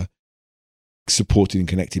power, supported and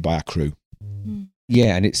connected by our crew.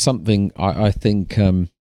 Yeah, and it's something I think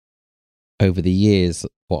over the years,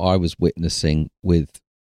 what I was witnessing with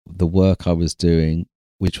the work I was doing,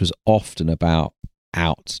 which was often about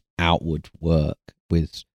outward work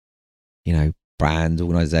with, brands,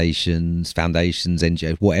 organizations, foundations,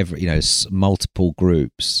 NGOs, whatever, multiple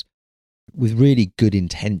groups with really good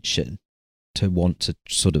intention to want to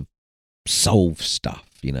sort of solve stuff,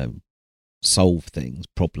 solve things,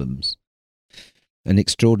 problems, and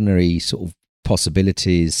extraordinary sort of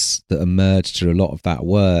possibilities that emerged through a lot of that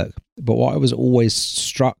work. But what I was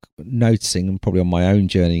always noticing, and probably on my own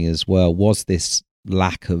journey as well, was this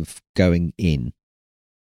lack of going in,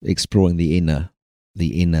 exploring the inner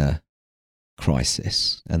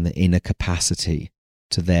crisis and the inner capacity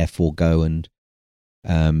to therefore go and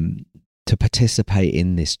to participate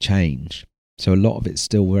in this change. So a lot of it's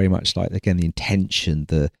still very much like, again, the intention,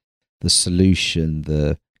 the solution,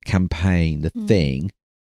 the campaign, the thing,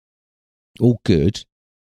 all good,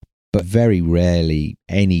 but very rarely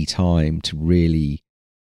any time to really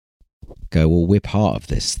go, well, we're part of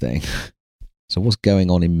this thing. So what's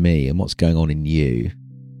going on in me and what's going on in you?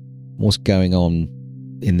 What's going on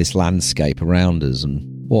in this landscape around us, and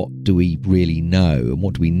what do we really know and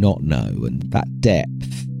what do we not know? And that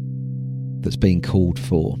depth that's being called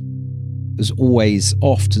for is always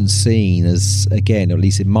often seen as, again, or at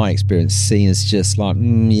least in my experience, seen as just like,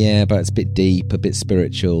 yeah, but it's a bit deep, a bit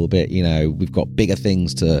spiritual, a bit, we've got bigger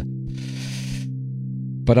things to...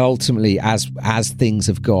 But ultimately, as things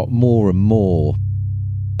have got more and more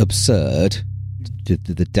absurd,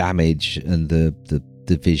 the damage and the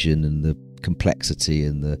division and the complexity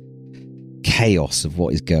and the chaos of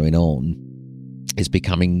what is going on, it's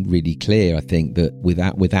becoming really clear, I think, that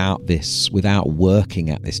without working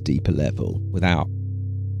at this deeper level, without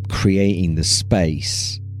creating the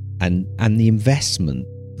space and the investment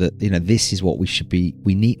that, this is what we should be,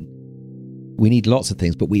 we need lots of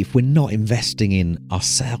things, but if we're not investing in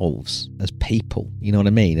ourselves as people, you know what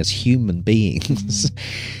I mean, as human beings,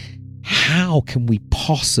 how can we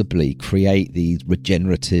possibly create these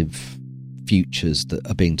regenerative futures that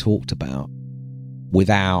are being talked about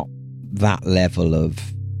without that level of,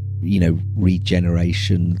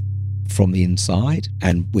 regeneration from the inside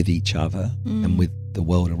and with each other and with the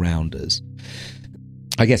world around us?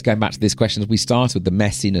 I guess going back to this question, as we started with the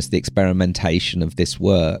messiness, the experimentation of this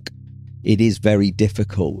work, it is very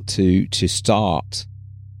difficult to start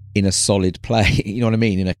in a solid play. You know what I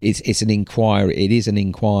mean? It's an inquiry. It is an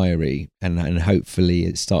inquiry, and hopefully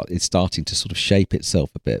it's starting to sort of shape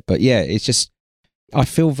itself a bit. But yeah, it's just, I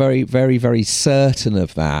feel very, very, very certain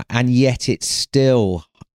of that, and yet it's still,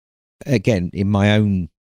 again, in my own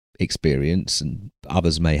experience, and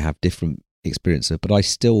others may have different experiences, but I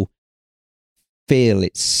still feel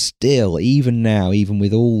it's still, even now, even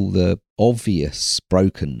with all the obvious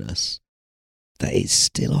brokenness, that it's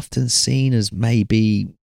still often seen as maybe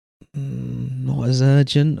not as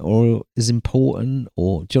urgent or as important,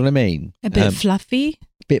 or do you know what I mean? A bit fluffy.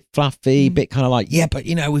 Bit bit kind of like, yeah, but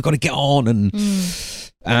we've got to get on, and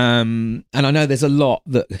I know there's a lot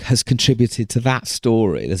that has contributed to that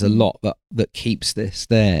story. There's a lot that keeps this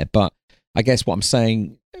there, but I guess what I'm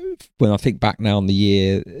saying, when I think back now on the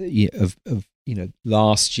year of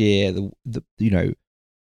last year, the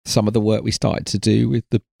some of the work we started to do with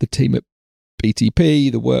the team at BTP,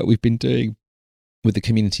 the work we've been doing with the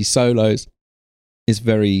community solos, is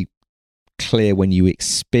very clear when you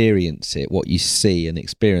experience it. What you see and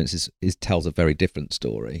experience is tells a very different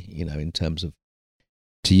story, in terms of,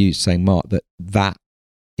 to you saying, Mark, that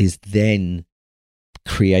is then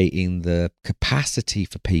creating the capacity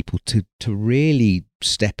for people to really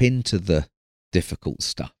step into the difficult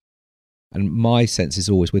stuff. And my sense is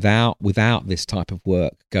always, without this type of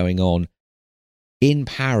work going on in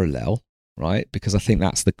parallel, right? Because I think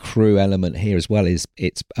that's the crew element here as well, is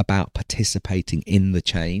it's about participating in the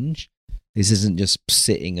change. This isn't just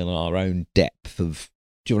sitting in our own depth of,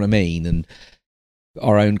 do you know what I mean? And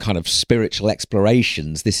our own kind of spiritual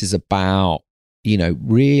explorations. This is about,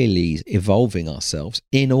 really evolving ourselves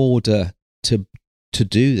in order to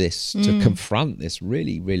do this, to confront this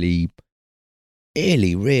really, really,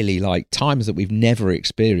 really, really, like, times that we've never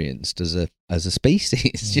experienced as a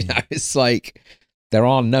species. It's like there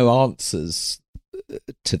are no answers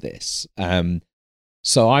to this.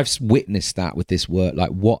 So I've witnessed that with this work, like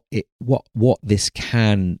what this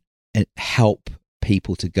can help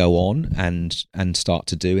people to go on and start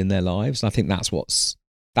to do in their lives. And I think that's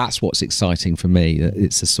what's exciting for me.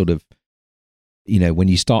 It's a sort of, when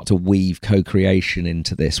you start to weave co-creation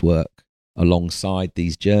into this work alongside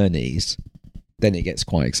these journeys, then it gets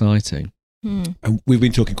quite exciting. And we've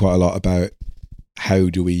been talking quite a lot about how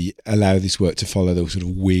do we allow this work to follow the sort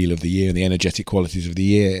of wheel of the year and the energetic qualities of the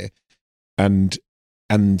year. And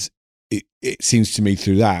it seems to me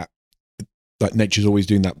through that, like, nature's always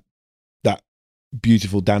doing that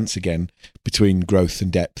beautiful dance again between growth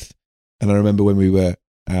and depth. And I remember when we were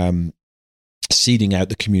seeding out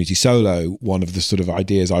the community solo, one of the sort of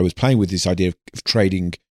ideas I was playing with, this idea of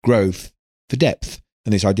trading growth for depth,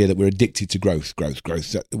 and this idea that we're addicted to growth,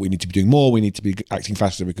 that we need to be doing more, we need to be acting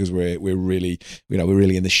faster because we're really, we're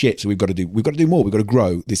really in the shit. So we've got to do more. We've got to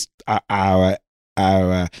grow this, our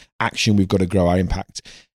action. We've got to grow our impact.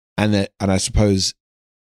 And I suppose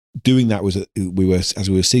doing that was, as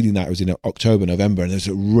we were seeding that, it was in October, November, and there's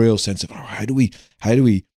a real sense of, how do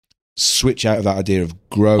we switch out of that idea of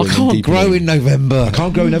growing? I can't grow in November. I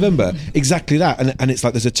can't grow in November. Exactly that. And it's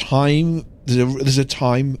like there's a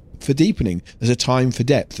time for deepening. There's a time for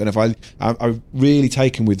depth. And if I've really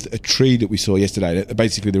taken with a tree that we saw yesterday.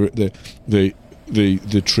 Basically,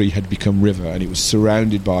 the tree had become river, and it was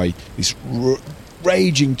surrounded by this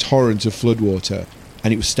raging torrent of floodwater,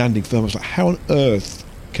 and it was standing firm. I was like, how on earth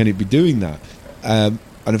can it be doing that? And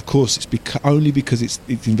of course, it's only because it's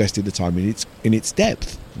invested the time in its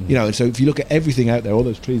depth. And so if you look at everything out there, all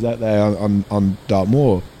those trees out there on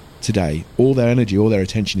Dartmoor today, all their energy, all their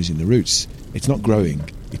attention is in the roots. It's not growing,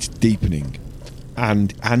 it's deepening.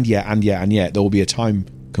 And yet there will be a time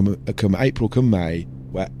come April, come May,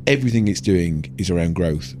 where everything it's doing is around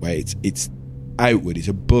growth, where it's outward, it's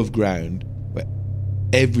above ground, where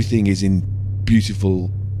everything is in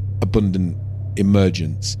beautiful, abundant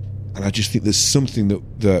emergence. And I just think there's something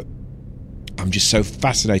that I'm just so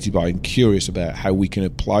fascinated by and curious about, how we can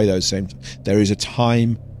apply those same. There is a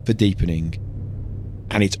time for deepening,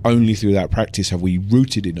 and it's only through that practice have we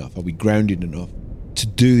rooted enough, have we grounded enough to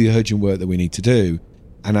do the urgent work that we need to do.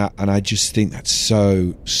 And I just think that's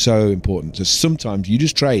so important. So sometimes you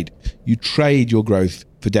just trade your growth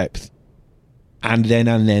for depth, and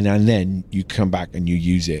then you come back and you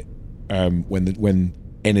use it when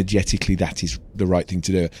energetically that is the right thing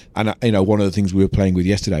to do. And one of the things we were playing with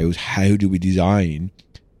yesterday was, how do we design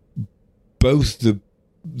both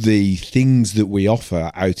the things that we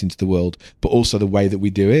offer out into the world, but also the way that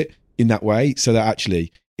we do it in that way, so that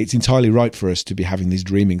actually it's entirely right for us to be having these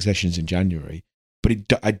dreaming sessions in January, but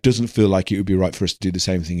it doesn't feel like it would be right for us to do the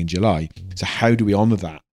same thing in July. So how do we honour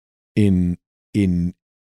that in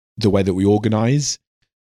the way that we organise?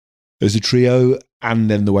 as a trio, and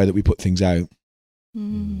then the way that we put things out.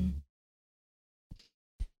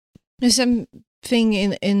 There's something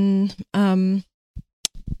in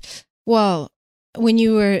well, when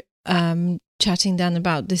you were chatting, Dan,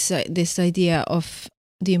 about this idea of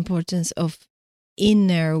the importance of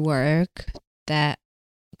inner work that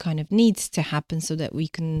kind of needs to happen so that we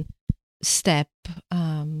can step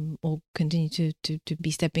or continue to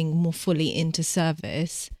be stepping more fully into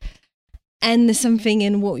service. And there's something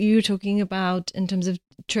in what you're talking about in terms of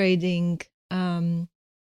trading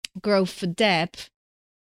growth for depth.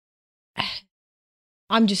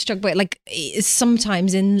 I'm just struck by like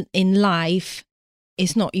sometimes in life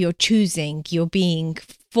it's not your choosing, you're being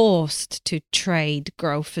forced to trade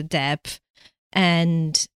growth for depth.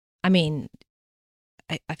 And I mean,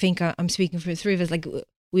 I think I'm speaking for the three of us, like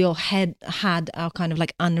we all had our kind of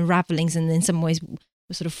like unravelings, and in some ways we're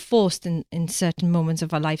sort of forced in certain moments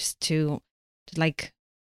of our lives to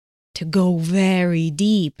go very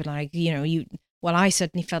deep. Like, you know, I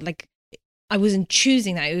certainly felt like I wasn't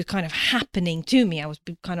choosing that. It was kind of happening to me. I was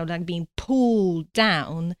kind of like being pulled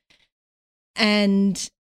down. And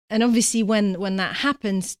obviously when that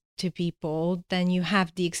happens to people, then you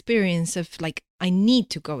have the experience of like, I need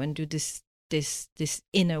to go and do this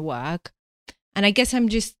inner work. And I guess I'm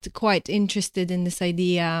just quite interested in this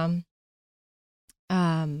idea.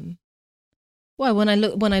 Well, when I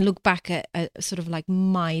look back at sort of like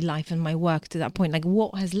my life and my work to that point, like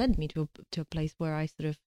what has led me to a place where I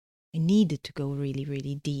needed to go really,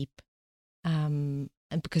 really deep, and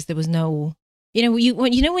because there was no, when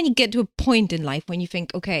you get to a point in life when you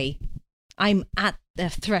think, okay, I'm at the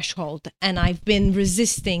threshold and I've been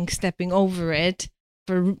resisting stepping over it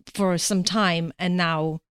for some time, and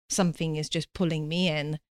now something is just pulling me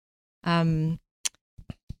in, and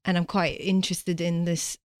I'm quite interested in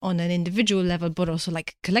this on an individual level, but also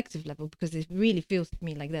like collective level, because it really feels to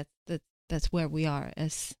me like that's where we are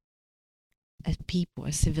as people,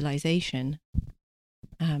 as civilization,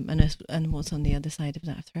 and what's on the other side of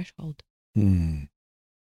that threshold. Yeah,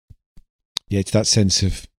 it's that sense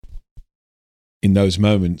of, in those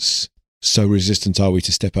moments, so resistant are we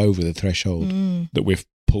to step over the threshold that we've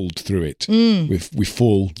pulled through it. We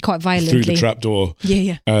fall quite violently through the trapdoor.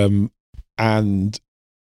 Yeah. And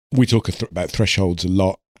we talk about thresholds a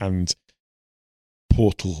lot and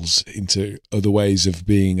portals into other ways of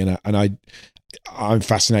being, and I'm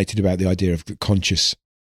fascinated about the idea of the conscious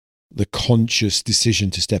decision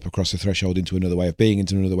to step across the threshold into another way of being,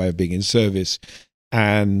 into another way of being in service,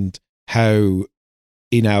 and how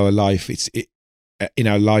in our life,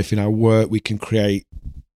 in our work, we can create,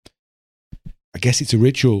 I guess it's a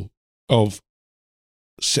ritual of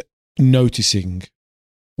noticing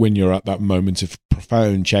when you're at that moment of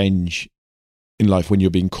profound change in life, when you're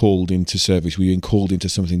being called into service, when you're being called into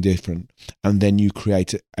something different, and then you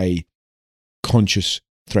create a conscious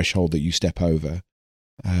threshold that you step over.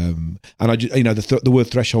 And I just, the word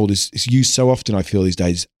threshold is used so often, I feel, these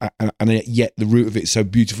days, and yet the root of it is so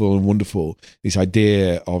beautiful and wonderful. This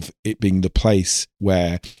idea of it being the place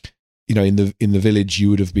where, in the village, you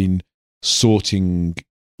would have been sorting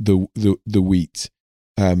the wheat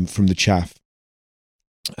from the chaff,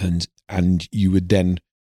 and you would then,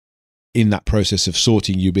 in that process of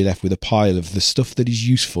sorting, you'd be left with a pile of the stuff that is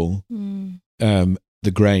useful,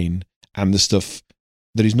 the grain, and the stuff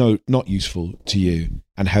that is not useful to you,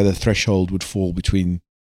 and how the threshold would form between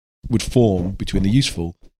the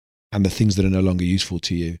useful and the things that are no longer useful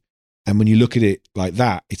to you. And when you look at it like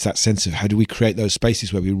that, it's that sense of how do we create those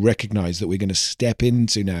spaces where we recognize that we're going to step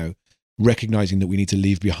into now, recognizing that we need to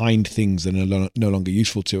leave behind things that are no longer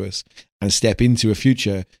useful to us, and step into a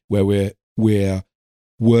future where we're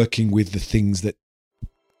working with the things that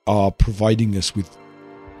are providing us with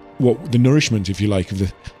what the nourishment, if you like,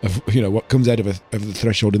 of what comes out of the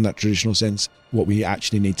threshold in that traditional sense, what we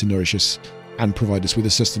actually need to nourish us and provide us with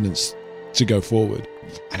a sustenance to go forward.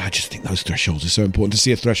 And I just think those thresholds are so important. To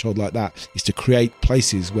see a threshold like that is to create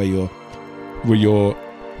places where you're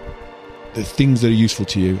the things that are useful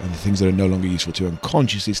to you and the things that are no longer useful to you, and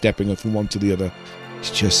consciously stepping up from one to the other.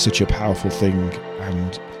 It's just such a powerful thing,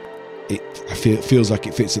 and it feels like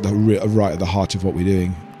it fits at right at the heart of what we're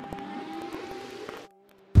doing.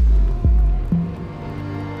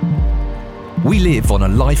 We live on a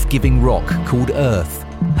life-giving rock called Earth,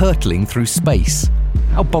 hurtling through space.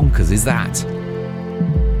 How bonkers is that?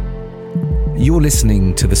 You're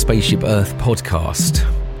listening to the Spaceship Earth podcast.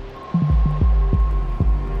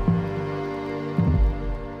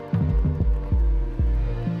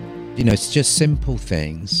 It's just simple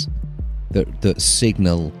things that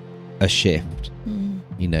signal a shift.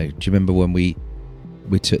 Do you remember when we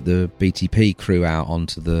took the BTP crew out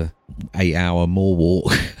onto the 8-hour more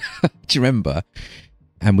walk. Do you remember?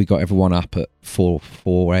 And we got everyone up at 4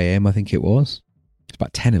 a.m. I think it was. It's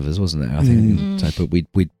about 10 of us, wasn't it? I think. So, but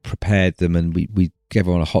we'd prepared them, and we gave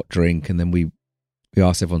everyone a hot drink, and then we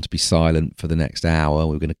asked everyone to be silent for the next hour.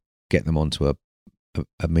 We were going to get them onto a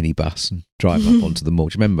minibus and drive up onto the mall.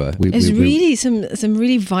 Do you remember? It's really some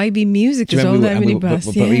really vibey music as well. That minibus.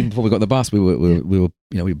 But even before we got on the bus, we were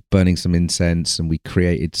burning some incense, and we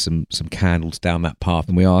created some candles down that path.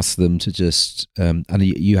 And we asked them to just and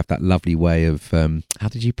you have that lovely way of how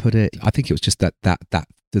did you put it? I think it was just the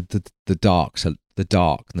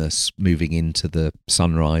darkness moving into the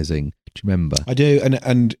sun rising. Do you remember? I do,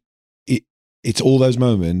 and it's all those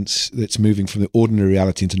moments that's moving from the ordinary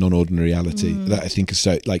reality into non-ordinary reality that I think is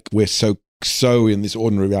so, like, we're so in this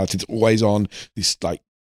ordinary reality. It's always on this like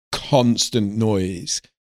constant noise,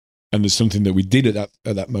 and there's something that we did at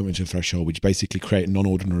that moment of threshold, which basically create a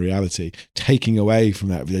non-ordinary reality, taking away from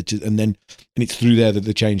that, and it's through there that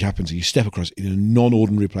the change happens. So you step across in a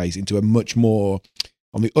non-ordinary place into a much more,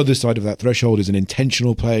 on the other side of that threshold is an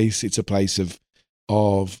intentional place. It's a place of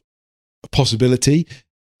possibility,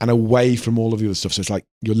 and away from all of the other stuff. So it's like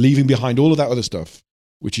you're leaving behind all of that other stuff,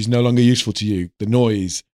 which is no longer useful to you. The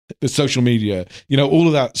noise, the social media, all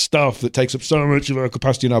of that stuff that takes up so much of our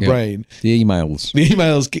capacity in our brain. The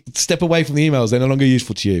emails. Step away from the emails. They're no longer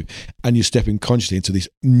useful to you. And you're stepping consciously into this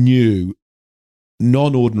new,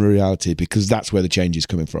 non-ordinary reality, because that's where the change is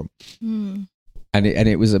coming from. Mm. And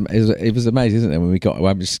it was amazing, isn't it? When we got,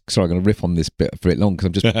 I'm just sorry, I'm going to riff on this bit for a bit long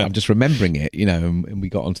because I'm just remembering it, and we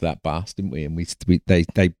got onto that bus, didn't we? And they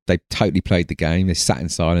totally played the game. They sat in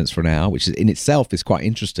silence for an hour, which is in itself is quite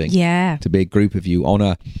interesting. Yeah, to be a group of you in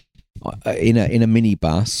a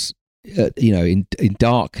minibus, in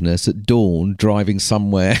darkness at dawn, driving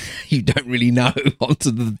somewhere you don't really know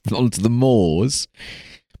onto the moors,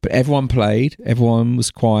 but everyone played. Everyone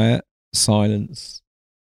was quiet, silence.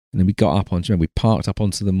 And then we got up we parked up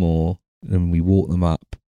onto the moor, and we walked them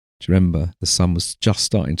up. Do you remember? The sun was just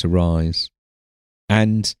starting to rise.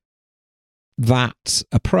 And that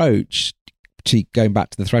approach to going back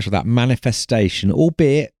to the threshold, that manifestation,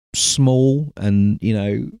 albeit small and,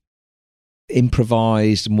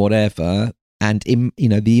 improvised and whatever, and,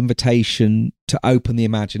 the invitation to open the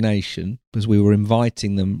imagination, because we were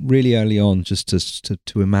inviting them really early on just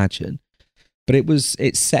to imagine. But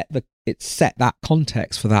it set that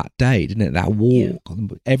context for that day, didn't it? That walk,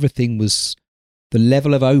 everything was the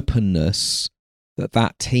level of openness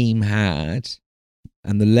that team had,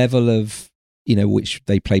 and the level of which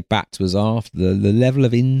they played back to us after, the level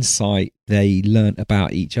of insight they learnt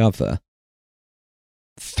about each other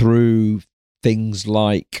through things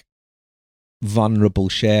like vulnerable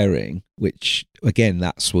sharing, which again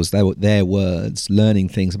was their words, learning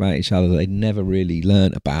things about each other that they'd never really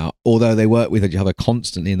learnt about, although they work with each other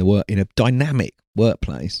constantly in a dynamic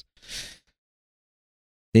workplace.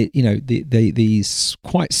 These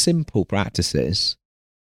quite simple practices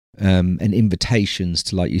and invitations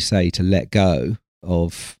to, like you say, to let go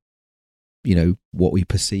of what we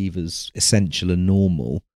perceive as essential and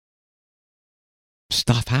normal.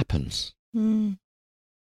 Stuff happens. And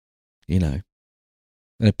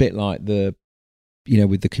a bit like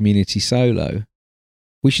with the community solo,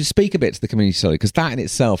 we should speak a bit to the community solo, because that in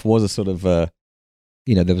itself was a sort of there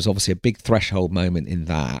was obviously a big threshold moment in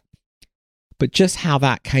that, but just how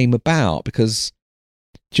that came about. Because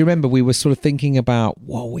do you remember we were sort of thinking about,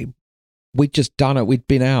 we'd just done it, we'd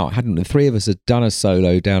been out, hadn't we? The three of us had done a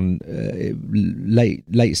solo down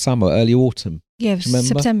late summer, early autumn. Yeah,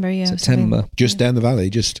 September. Yeah, September, just down the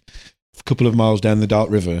valley, just a couple of miles down the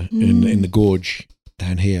Dart River in the gorge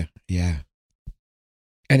down here. Yeah.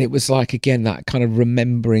 And it was like, again, that kind of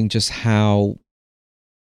remembering just how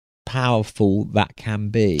powerful that can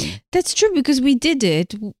be. That's true, because we did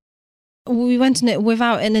it. We went on it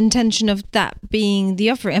without an intention of that being the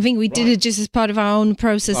offering. I think we did it just as part of our own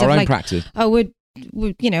process, our of own like, practice. Oh,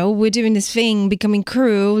 we're doing this thing, becoming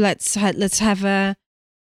crew. Let's have a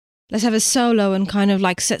solo and kind of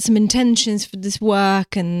like set some intentions for this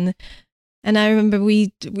work. And I remember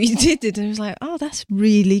we did it, and it was like, oh, that's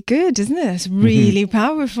really good, isn't it? It's really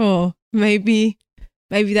powerful. Maybe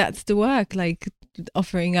that's the work, like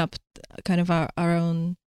offering up kind of our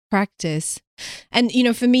own practice. And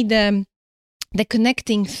for me, the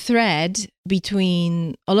connecting thread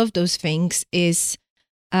between all of those things is,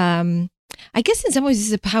 I guess in some ways, it's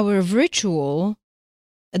the power of ritual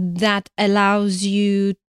that allows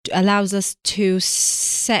us to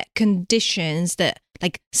set conditions that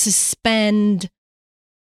like suspend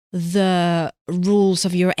the rules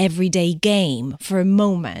of your everyday game for a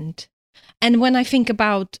moment. And when I think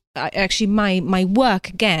about actually my work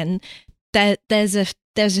again, that there's a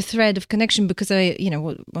there's a thread of connection because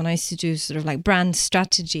when I used to do sort of like brand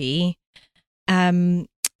strategy, and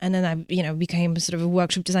then I, became sort of a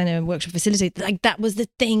workshop designer and workshop facilitator. Like that was the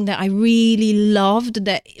thing that I really loved,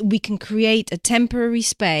 that we can create a temporary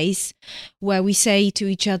space where we say to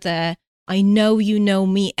each other, I know you know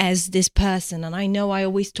me as this person, and I know I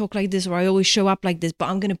always talk like this or I always show up like this, but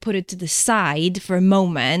I'm going to put it to the side for a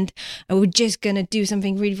moment and we're just going to do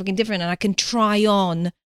something really fucking different, and I can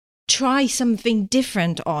try something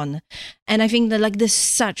different on. And I think that like there's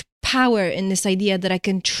such power in this idea that I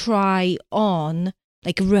can try on,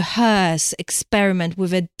 like rehearse, experiment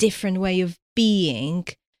with a different way of being.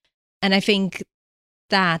 And I think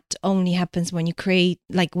that only happens when you create,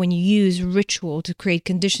 like when you use ritual to create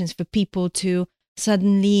conditions for people to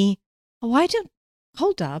suddenly, I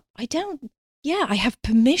have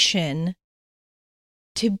permission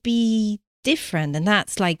to be different. And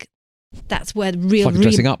that's where real... It's like a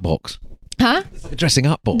dressing up box. Huh? It's like a dressing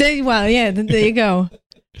up box. There you go.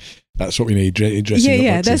 That's what we need, dressing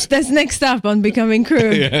up boxes. That's next up on becoming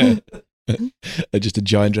crew. Yeah. Just a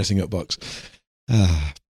giant dressing up box.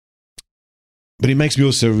 But it makes me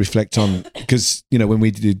also reflect on, because, when we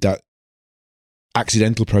did that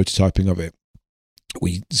accidental prototyping of it,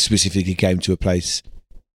 we specifically came to a place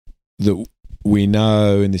that we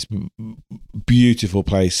know, in this beautiful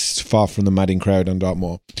place far from the madding crowd on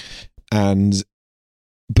Dartmoor.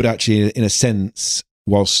 But actually, in a sense,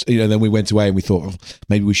 whilst, then we went away and we thought,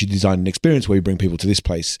 maybe we should design an experience where we bring people to this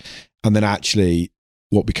place. And then actually,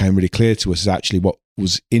 what became really clear to us is actually what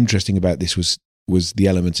was interesting about this was the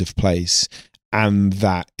element of place, and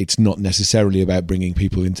that it's not necessarily about bringing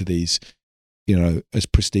people into these, as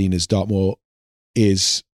pristine as Dartmoor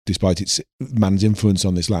is, despite its man's influence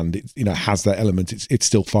on this land, it has that element. It's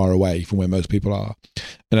still far away from where most people are,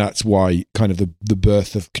 and that's why kind of the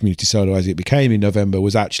birth of Community Solo as it became in November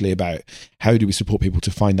was actually about how do we support people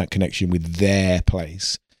to find that connection with their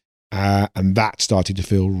place, and that started to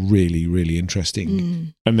feel really, really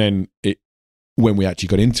interesting. And then when we actually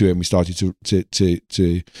got into it and we started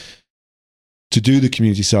to do the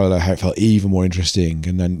Community Solo, how it felt even more interesting.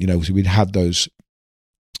 And then, so we'd had those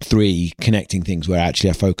 3 connecting things where actually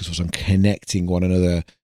our focus was on connecting one another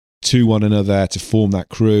to form that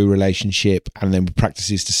crew relationship, and then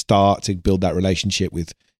practices to start to build that relationship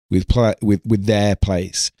with their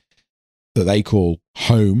place that they call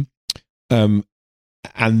home. And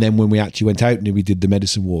then when we actually went out and we did the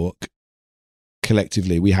medicine walk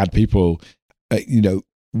collectively, we had people,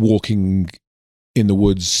 walking in the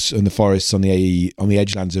woods and the forests on the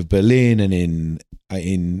edgelands of Berlin, and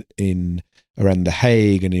in around The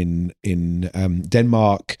Hague, and in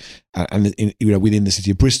Denmark, and within the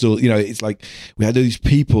city of Bristol. It's like we had these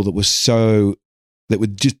people that were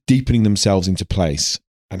just deepening themselves into place,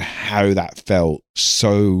 and how that felt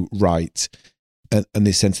so right, and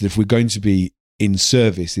this sense that if we're going to be in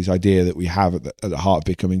service, this idea that we have at the heart of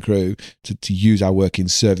Becoming Crew, to use our work in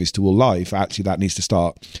service to all life, actually that needs to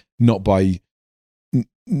start not by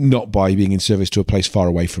being in service to a place far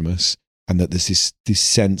away from us, and that there's this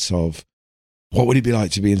sense of what would it be like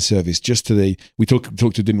to be in service just to we talked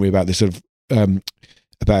didn't we, about this sort of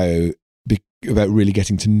about really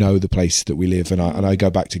getting to know the place that we live, and I go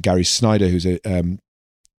back to Gary Snyder, who's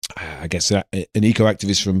I guess an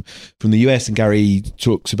eco-activist from the US, and Gary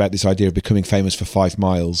talks about this idea of becoming famous for 5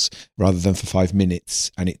 miles rather than for 5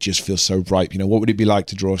 minutes, and it just feels so ripe. What would it be like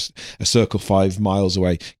to draw a circle 5 miles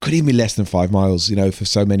away? Could even be less than 5 miles. For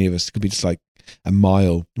so many of us, it could be just like a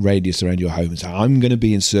mile radius around your home, and say, I'm going to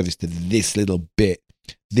be in service to this little bit,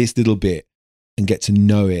 and get to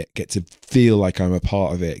know it, get to feel like I'm a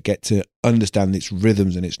part of it, get to understand its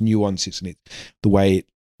rhythms and its nuances and the way it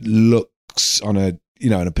looks on a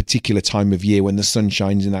in a particular time of year when the sun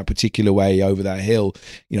shines in that particular way over that hill.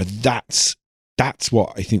 That's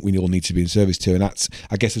what I think we all need to be in service to. And that's,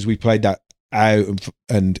 I guess, as we played that out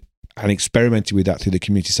and experimented with that through the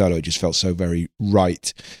Community Solo, it just felt so very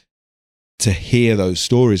right to hear those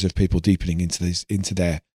stories of people deepening into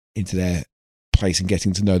their place and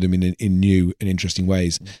getting to know them in new and interesting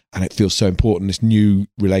ways. And it feels so important, this new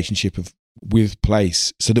relationship with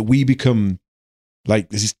place, so that we become like,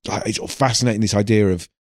 this is, it's fascinating, this idea of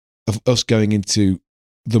us going into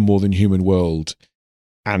the more than human world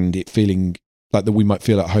and it feeling like that we might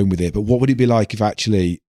feel at home with it. But what would it be like if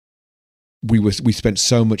actually we spent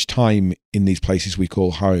so much time in these places we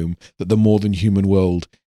call home that the more than human world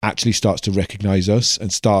actually starts to recognize us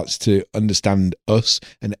and starts to understand us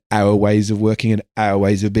and our ways of working and our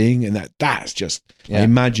ways of being? And that's just,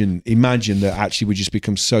 imagine that actually we just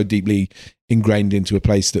become so deeply ingrained into a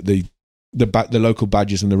place that the the local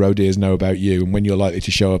badgers and the roadiers know about you and when you're likely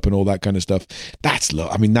to show up and all that kind of stuff. That's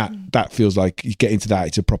I mean that feels like you get into that,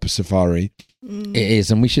 it's a proper safari. It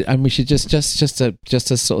is, and we should just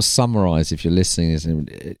to sort of summarize, if you're listening, is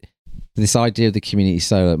this idea of the community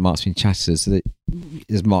solo that Mark's been chatting, so that,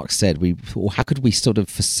 as Mark said, how could we sort of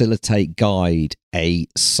facilitate, guide a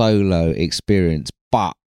solo experience,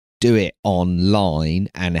 but do it online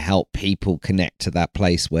and help people connect to that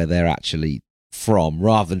place where they're actually from,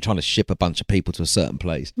 rather than trying to ship a bunch of people to a certain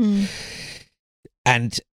place.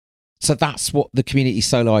 And so that's what the community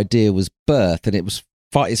solo idea was birthed, and it's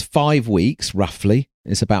 5 weeks roughly.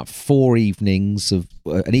 It's about 4 evenings of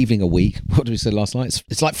an evening a week. What did we say last night?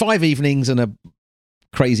 It's like 5 evenings and a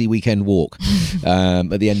crazy weekend walk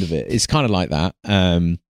at the end of it. It's kind of like that.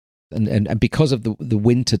 And because of the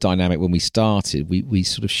winter dynamic when we started, we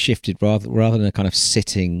sort of shifted rather than a kind of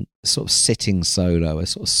sitting solo, a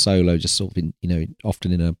sort of solo just sort of in,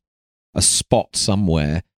 often in a spot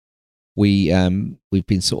somewhere. We've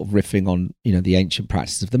been sort of riffing on the ancient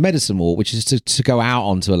practices of the medicine walk, which is to go out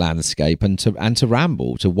onto a landscape and to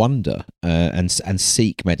ramble, to wander and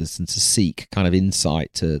seek medicine, to seek kind of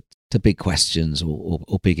insight to big questions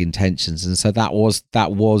or big intentions. And so that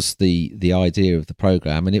was the idea of the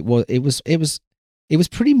program, and it was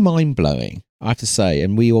pretty mind blowing, I have to say.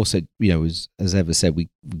 And we also, as Evva said, we've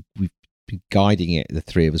been guiding it, the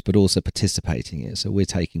three of us, but also participating in it. So we're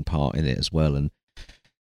taking part in it as well.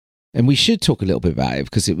 And we should talk a little bit about it,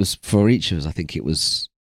 because it was, for each of us, I think it was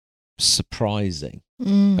surprising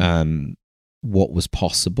what was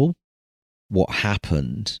possible, what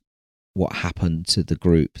happened to the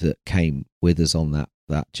group that came with us on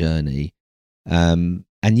that journey, and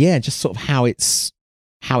just sort of how it's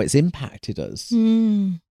impacted us.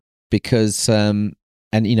 Because I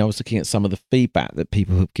was looking at some of the feedback that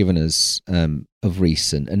people have given us of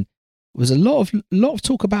recent, and there was a lot of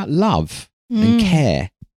talk about love and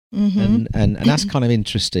care. And that's kind of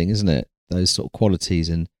interesting, isn't it? Those sort of qualities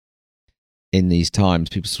in these times.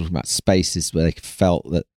 People talking about spaces where they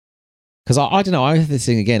felt that, because I don't know, I have this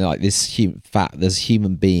thing again, like this there's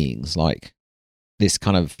human beings, like this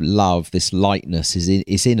kind of love, this lightness is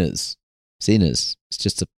in us. It's in us. It's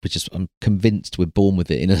just I'm convinced we're born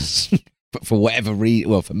with it in us, but for whatever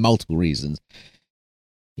reason, for multiple reasons.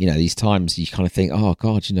 These times you kind of think, oh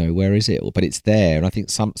God, where is it? But it's there, and I think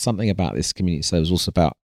something about this community so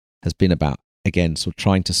has been about, again, sort of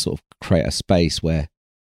trying to sort of create a space where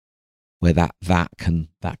that can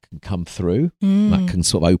come through, that can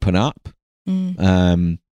sort of open up.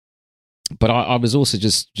 But I was also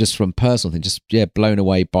just from personal thing, blown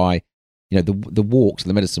away by the walks,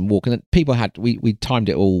 the medicine walk, and people we timed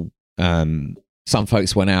it all. Some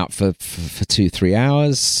folks went out for 2-3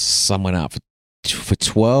 hours, some went out for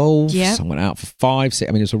 12, some went out for 5, 6.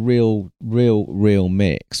 I mean, it was a real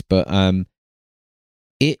mix, but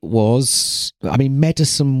it was,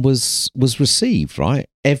 medicine was received, right?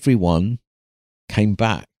 Everyone came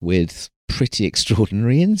back with pretty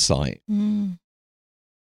extraordinary insight. Including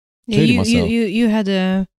myself. You had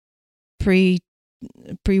a pretty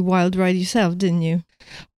wild ride yourself, didn't you?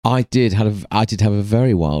 I did have a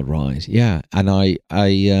very wild ride, yeah. And I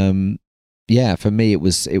for me it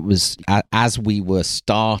was as we were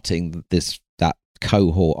starting that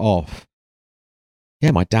cohort off.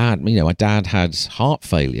 Yeah, my dad had heart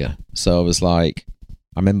failure. So I was like,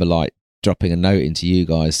 I remember like dropping a note into you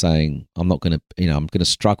guys saying, I'm not going to, I'm going to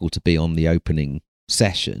struggle to be on the opening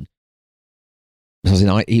session. He was in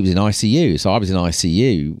ICU. So I was in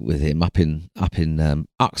ICU with him up in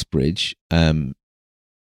Uxbridge. So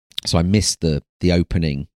I missed the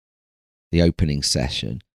opening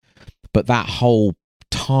session. But that whole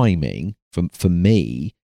timing for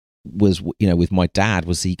me was, with my dad,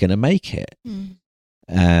 was he going to make it?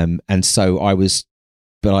 And so I was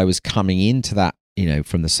coming into that,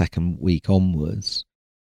 from the second week onwards,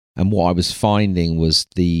 and what I was finding was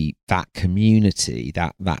that community,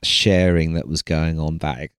 that sharing that was going on,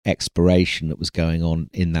 that exploration that was going on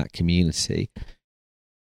in that community,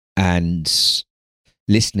 and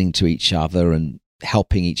listening to each other and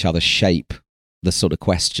helping each other shape the sort of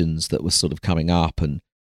questions that were sort of coming up, and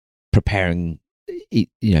preparing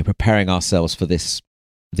ourselves for this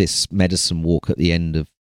medicine walk at the end of,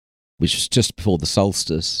 which was just before the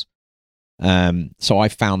solstice. So I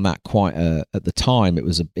found that quite at the time it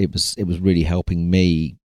was really helping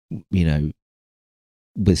me,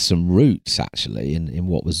 with some roots actually in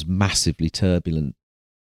what was massively turbulent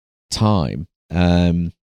time.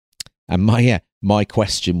 And my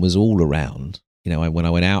question was all around, when I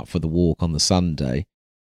went out for the walk on the Sunday,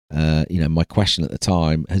 my question at the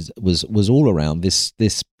time was all around this,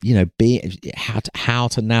 how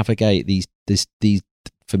to navigate these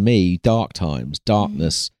for me,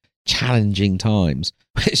 darkness, challenging times,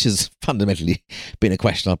 which has fundamentally been a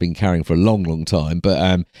question I've been carrying for a long, long time.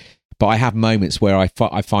 But I have moments where I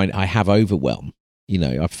find I have overwhelm. You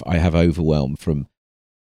know, I have overwhelm from,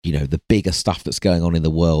 you know, the bigger stuff that's going on in the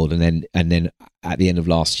world, and then at the end of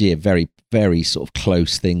last year, very, very sort of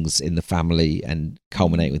close things in the family, and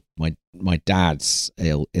culminate with my dad's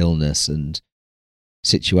illness and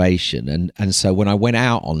situation, and so when I went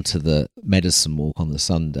out onto the medicine walk on the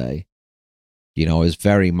Sunday, you know, I was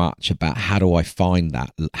very much about how do I find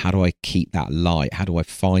that, how do I keep that light, how do I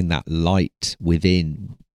find that light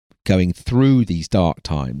within, going through these dark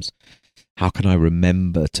times. How can I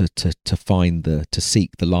remember to find to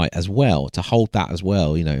seek the light as well, to hold that as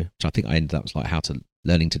well, you know, which I think I ended up was like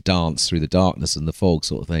learning to dance through the darkness and the fog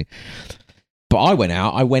sort of thing. But I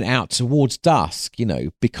went out towards dusk, you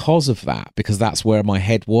know, because of that, because that's where my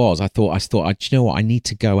head was. I thought, you know what, I need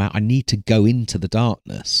to go out. I need to go into the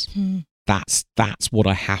darkness. That's what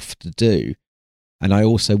I have to do. And I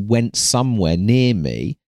also went somewhere near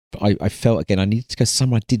me. I felt again, I needed to go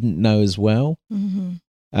somewhere I didn't know as well. Mm-hmm.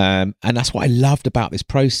 And that's what I loved about this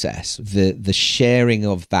process, the sharing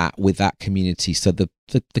of that with that community. So the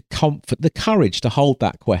comfort, the courage to hold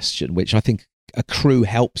that question, which I think a crew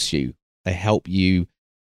helps you. They help you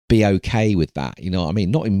be okay with that. You know what I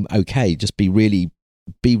mean? Not even okay, just be really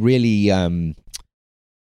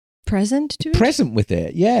present to it? Present with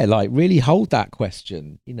it. Yeah, like really hold that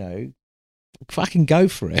question, you know. Fucking go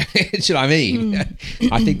for it. Do you know what I mean?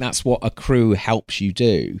 I think that's what a crew helps you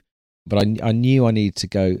do. But I knew I needed to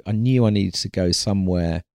go. I knew I needed to go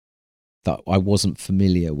somewhere that I wasn't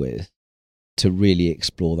familiar with to really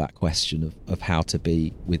explore that question of how to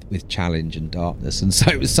be with challenge and darkness. And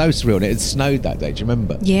so it was so surreal. And it had snowed that day. Do you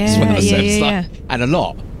remember? Yeah, yeah. And a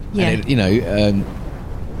lot. Yeah. And it, you know,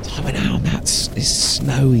 so I went out on this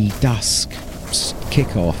snowy dusk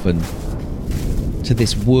kickoff and to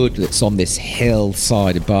this wood that's on this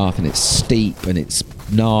hillside of Bath, and it's steep and it's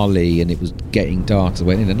gnarly and it was getting dark as I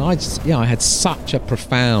went in, and I had such a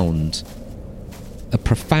profound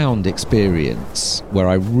experience where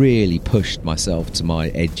I really pushed myself to my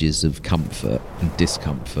edges of comfort and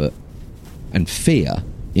discomfort and fear.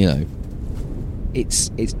 You know,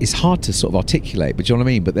 it's hard to sort of articulate, but do you know what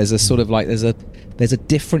I mean? But there's a sort of like there's a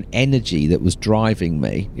different energy that was driving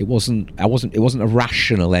me. It wasn't a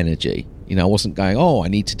rational energy. You know, I wasn't going, oh, I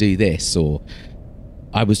need to do this, or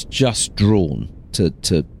I was just drawn to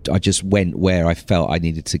I just went where I felt I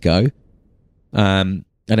needed to go. And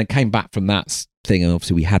I came back from that thing, and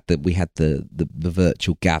obviously we had the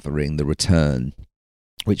virtual gathering, the return,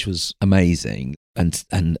 which was amazing, and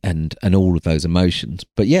all of those emotions.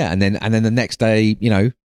 But yeah, and then the next day, you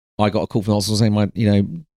know, I got a call from the hospital saying,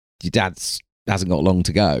 your dad's hasn't got long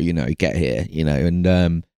to go, you know, get here, you know, and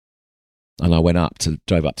I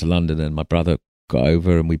drove up to London, and my brother got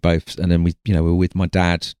over, and we were with my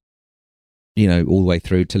dad, you know, all the way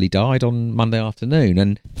through till he died on Monday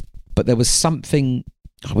afternoon. But there was something,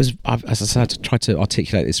 as I said, I tried to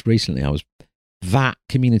articulate this recently, that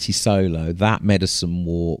community solo, that medicine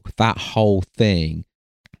walk, that whole thing,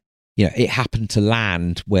 you know, it happened to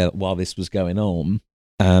land while this was going on.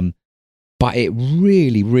 But it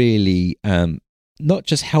really, really not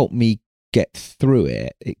just helped me get through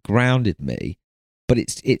it, it grounded me, but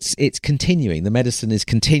it's continuing. The medicine is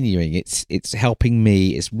continuing. It's helping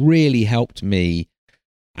me. It's really helped me.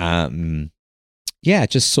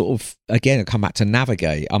 Just sort of, again, I come back to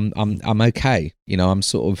navigate. I'm okay. You know, I'm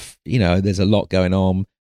sort of, you know, there's a lot going on.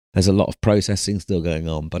 There's a lot of processing still going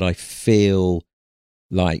on, but I feel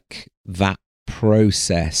like that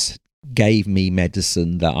process gave me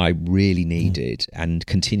medicine that I really needed and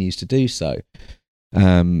continues to do so.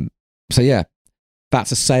 So yeah,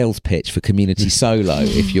 that's a sales pitch for Community Solo.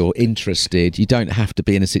 If you're interested, you don't have to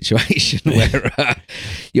be in a situation where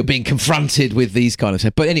you're being confronted with these kind of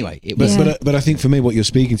stuff. But anyway, it was. Yeah. But I think for me, what you're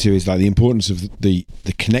speaking to is like the importance of the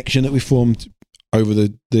connection that we formed over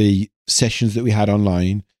the sessions that we had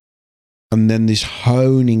online, and then this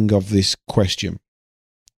honing of this question,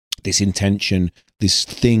 this intention, this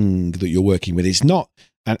thing that you're working with. It's not,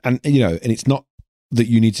 and you know, and it's not that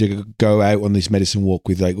you need to go out on this medicine walk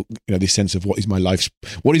with, like, you know, this sense of what is my life,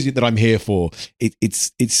 what is it that I'm here for?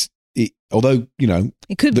 It's although, you know,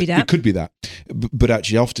 it could be that, but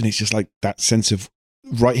actually often it's just like that sense of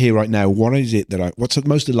right here, right now. What is it that what's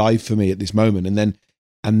most alive for me at this moment? And then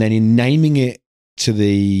in naming it to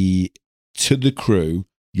the crew,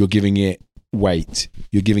 you're giving it weight,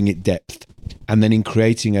 you're giving it depth, and then in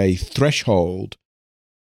creating a threshold,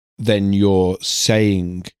 then you're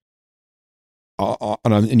saying,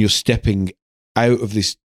 and you're stepping out of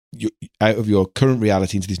this out of your current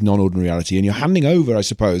reality into this non-ordinary reality, and you're handing over, I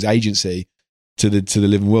suppose, agency to the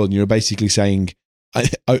living world, and you're basically saying,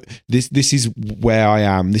 this is where I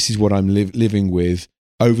am, this is what I'm living with,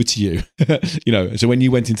 over to you. So when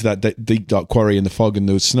you went into that deep dark quarry and the fog and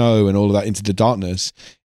the snow and all of that, into the darkness,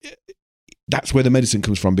 that's where the medicine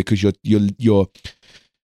comes from, because you're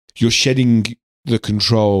shedding the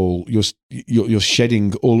control, you're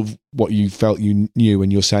shedding all of what you felt you knew,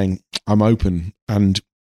 and you're saying, I'm open, and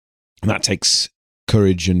that takes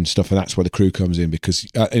courage and stuff, and that's where the crew comes in, because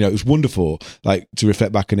it was wonderful, like, to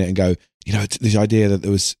reflect back on it and go, this idea that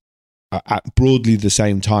there was at broadly the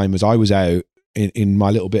same time as I was out in my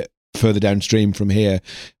little bit further downstream from here,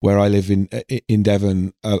 where I live in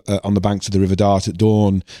Devon, on the banks of the River Dart at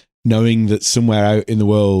dawn, knowing that somewhere out in the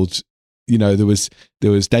world, there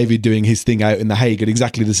was David doing his thing out in The Hague at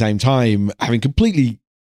exactly the same time, having completely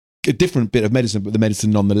a different bit of medicine, but the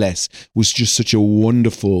medicine nonetheless was just such a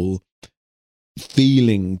wonderful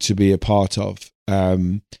feeling to be a part of.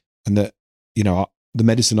 And that, the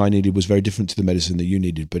medicine I needed was very different to the medicine that you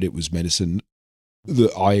needed, but it was medicine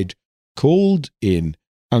that I'd called in,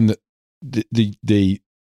 and that the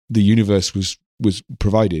universe was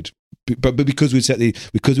provided. But because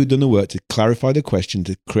we'd done the work to clarify the question,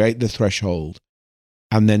 to create the threshold,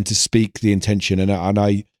 and then to speak the intention. And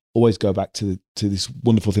I always go back to this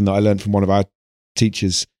wonderful thing that I learned from one of our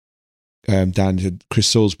teachers, Dan, Chris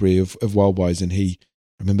Salisbury of Wildwise, and I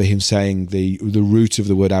remember him saying the root of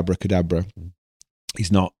the word abracadabra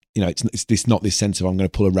is not, it's not this sense of I'm going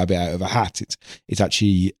to pull a rabbit out of a hat. It's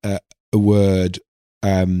actually a word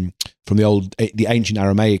from the ancient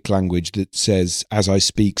Aramaic language that says, as I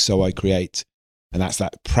speak, so I create. And that's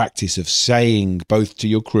that practice of saying both to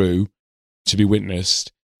your crew to be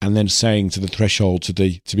witnessed, and then saying to the threshold to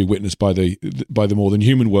be witnessed by the more than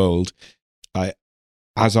human world.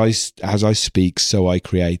 As I speak, so I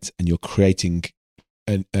create, and you're creating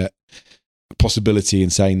a possibility in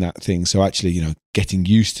saying that thing. So actually, getting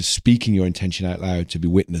used to speaking your intention out loud to be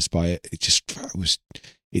witnessed by it.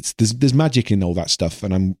 There's magic in all that stuff,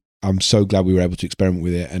 and I'm so glad we were able to experiment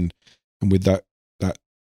with it, and with that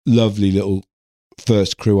lovely little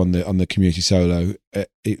first crew on the community solo.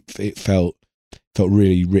 It felt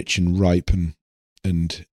really rich and ripe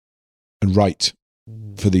and right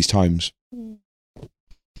for these times.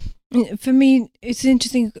 For me, it's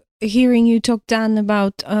interesting hearing you talk, Dan,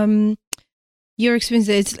 about your experience.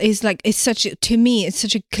 It's such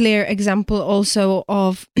a clear example also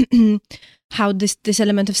of how this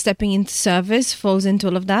element of stepping into service falls into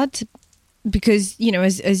all of that, because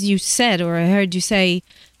as you said, or I heard you say,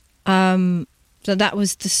 that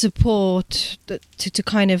was the support to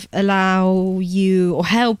kind of allow you or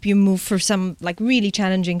help you move through some like really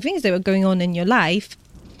challenging things that were going on in your life.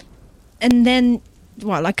 And then,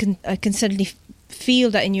 well, I can certainly feel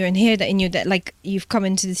that in you and hear that in you, that like you've come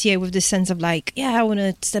into this year with this sense of like, yeah, I want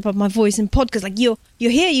to step up my voice in podcast. Like you're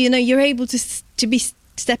here, you're able to be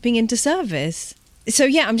stepping into service. So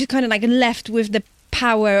yeah, I'm just kind of like left with the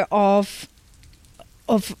power of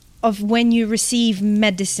when you receive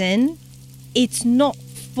medicine, it's not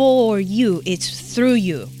for you, it's through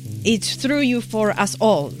you. It's through you for us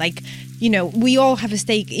all. Like, we all have a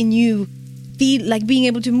stake in you feel like being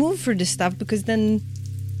able to move through this stuff, because then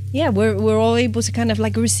we're all able to kind of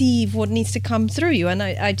like receive what needs to come through you. And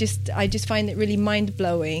I just find it really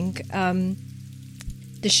mind-blowing,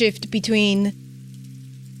 the shift between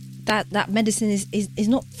that medicine is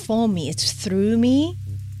not for me, it's through me.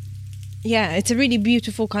 Yeah, it's a really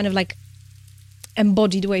beautiful kind of like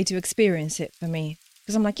embodied way to experience it for me,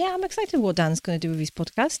 because I'm like, yeah, I'm excited what Dan's going to do with his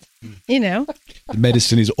podcast. The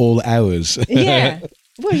medicine is all ours. Yeah,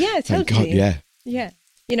 well, yeah, totally. Thank God, yeah.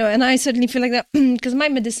 And I certainly feel like that because my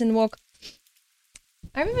medicine walk,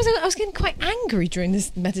 I remember I was getting quite angry during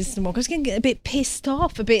this medicine walk. I was getting a bit pissed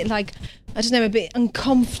off, a bit like, I don't know, a bit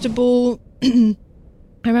uncomfortable.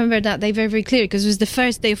 I remember that day very, very clearly, because it was the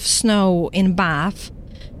first day of snow in Bath,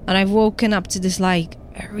 and I've woken up to this like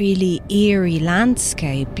a really eerie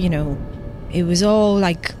landscape. It was all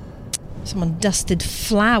like someone dusted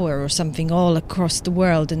flour or something all across the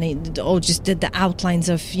world, and it all just did the outlines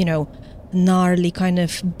of gnarly kind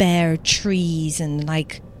of bare trees. And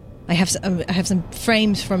like I have some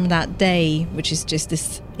frames from that day, which is just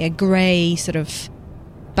this grey sort of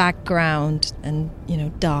background and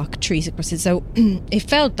dark trees across it. So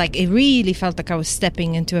it really felt like I was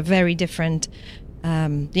stepping into a very different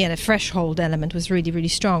the threshold element was really, really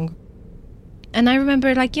strong. And I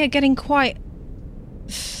remember getting quite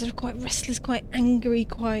restless, quite angry,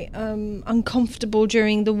 quite uncomfortable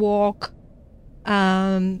during the walk.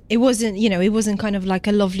 It wasn't kind of like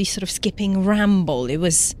a lovely sort of skipping ramble. There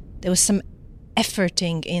was some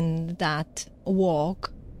efforting in that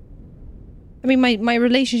walk. I mean, my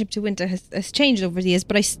relationship to winter has changed over the years,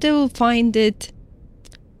 but I still find it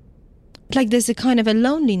like there's a kind of a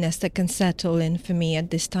loneliness that can settle in for me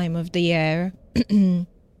at this time of the year. And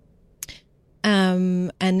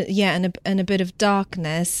a bit of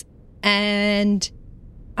darkness. And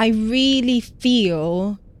I really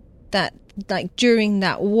feel that like during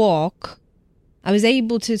that walk, I was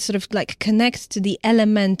able to sort of like connect to the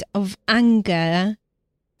element of anger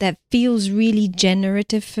that feels really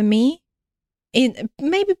generative for me. In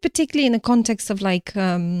maybe particularly in the context of like,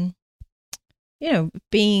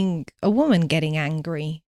 being a woman getting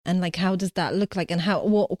angry, and like, how does that look like, and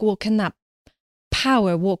what can that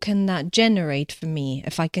power, what can that generate for me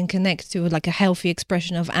if I can connect to like a healthy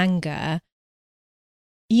expression of anger,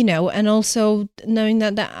 and also knowing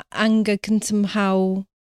that anger can somehow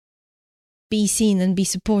be seen and be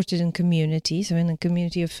supported in community. So in a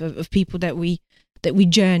community of people that we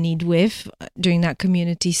journeyed with during that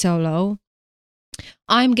community solo,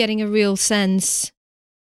 I'm getting a real sense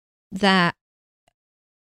that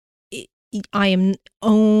I am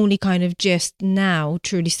only kind of just now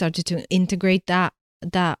truly started to integrate that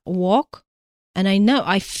walk. And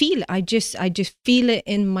I feel it. I just feel it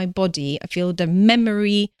in my body. I feel the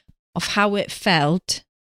memory of how it felt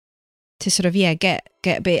to sort of, get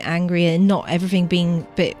a bit angry and not everything being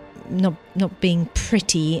not being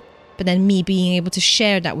pretty, but then me being able to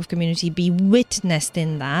share that with community, be witnessed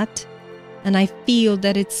in that. And I feel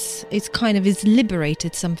that it's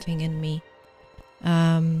liberated something in me.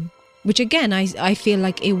 Which again, I feel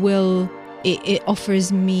like it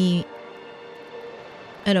offers me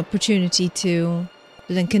an opportunity to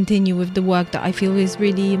then continue with the work that I feel is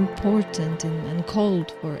really important and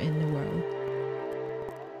called for in the world.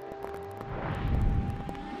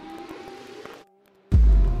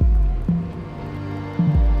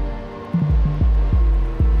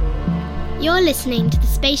 You're listening to the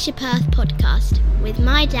Spaceship Earth podcast with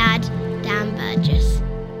my dad, Dan Burgess.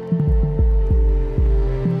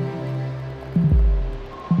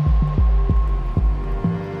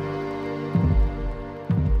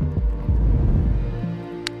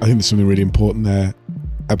 I think there's something really important there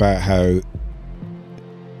about how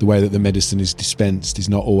the way that the medicine is dispensed is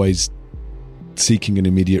not always seeking an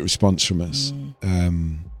immediate response from us.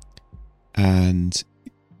 And,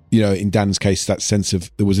 in Dan's case, that sense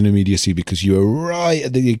of there was an immediacy because you were right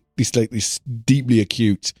at this deeply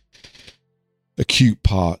acute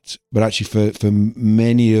part. But actually for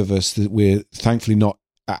many of us, that we're thankfully not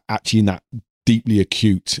actually in that deeply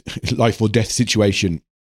acute life or death situation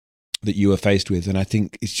that you are faced with. And I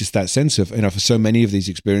think it's just that sense of, for so many of these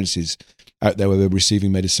experiences out there where we're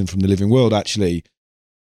receiving medicine from the living world, actually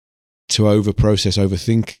to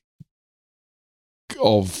overthink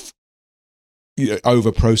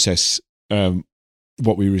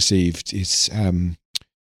what we received is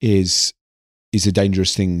a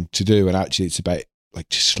dangerous thing to do. And actually it's about like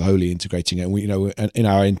just slowly integrating it. And we, in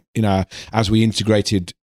our as we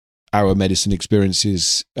integrated our medicine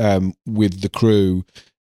experiences with the crew,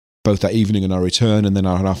 both that evening and our return, and then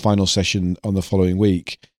our final session on the following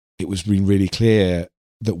week, it was been really clear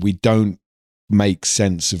that we don't make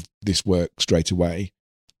sense of this work straight away.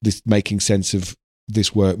 This making sense of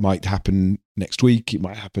this work might happen next week, it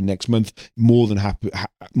might happen next month, more than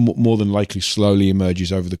likely slowly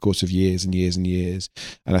emerges over the course of years and years and years.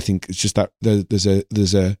 And I think it's just that there's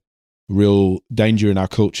a real danger in our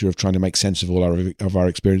culture of trying to make sense of all our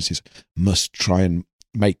experiences. Must try and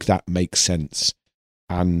make that make sense.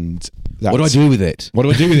 And what do I do with it?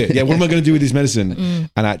 Yeah, what am I going to do with this medicine?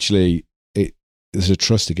 And actually, there's a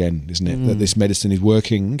trust again, isn't it? That this medicine is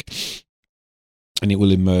working, and it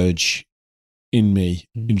will emerge in me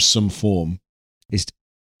in some form. It's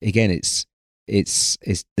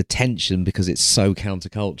the tension because it's so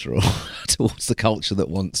countercultural towards the culture that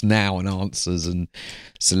wants now and answers and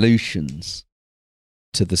solutions,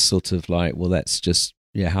 to the sort of like, well, let's just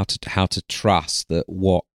how to trust that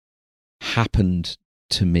what happened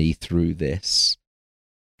to me through this,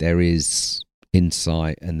 there is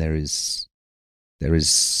insight and there is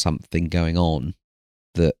something going on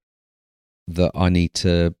that I need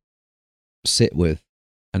to sit with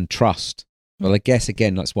and trust. Well, I guess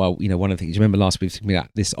again that's why one of the things you remember last week we were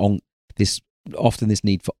talking about this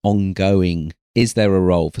need for ongoing. Is there a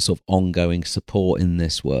role for sort of ongoing support in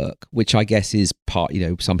this work, which I guess is part.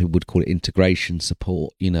 Some people would call it integration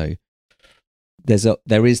support. There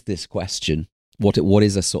is this question. What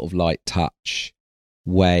is a sort of light touch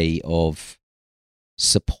way of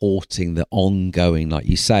supporting the ongoing, like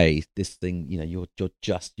you say, this thing, you're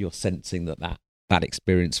sensing that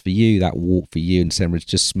experience for you, that walk for you and Semenowicz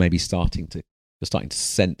just maybe starting to You're starting to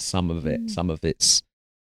sense some of it, some of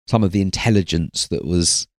the intelligence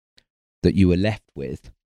that you were left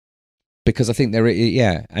with. Because I think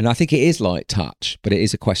and I think it is light touch, but it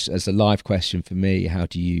is a question, as a live question for me. How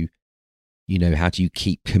do you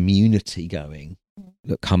keep community going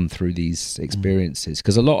that come through these experiences?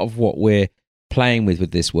 Because a lot of what we're playing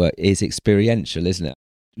with this work is experiential, isn't it?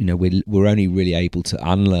 You know, we're only really able to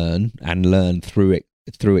unlearn and learn through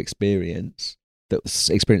experience.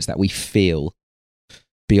 That's experience that we feel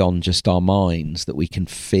beyond just our minds. That we can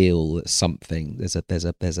feel that something. There's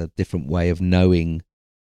a different way of knowing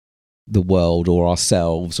the world or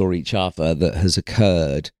ourselves or each other that has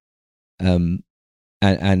occurred, and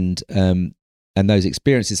those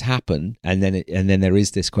experiences happen, and then there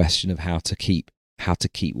is this question of how to keep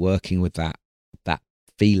working with that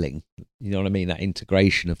feeling. You know what I mean? That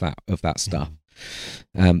integration of that stuff,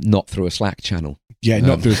 not through a Slack channel. Yeah,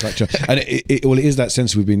 not through a Slack channel. And it is that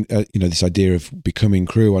sense we've been, this idea of becoming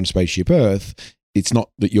crew on Spaceship Earth. It's not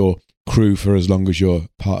that you're crew for as long as you're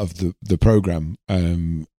part of the program.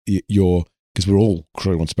 Because we're all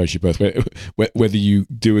crew on Spaceship Earth, whether you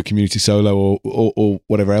do a community solo or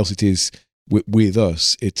whatever else it is with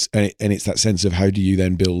us, it's that sense of how do you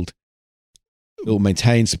then build or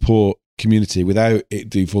maintain, support community without it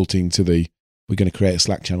defaulting to we're going to create a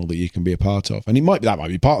Slack channel that you can be a part of. And that might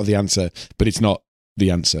be part of the answer, but it's not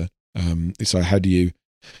the answer. It's like how do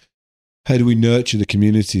we nurture the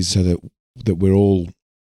communities so that we're all,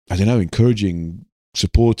 I don't know, encouraging,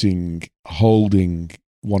 supporting, holding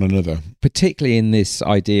one another, particularly in this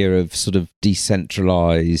idea of sort of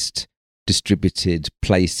decentralized, distributed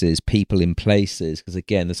places, people in places. Because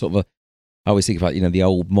again, the sort of I always think about the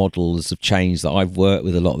old models of change that I've worked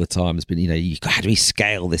with a lot of the time has been how do we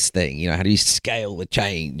scale this thing? How do you scale the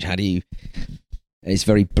change? And it's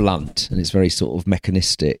very blunt and it's very sort of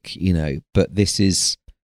mechanistic, But this is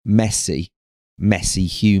messy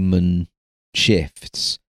human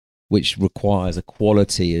shifts, which requires a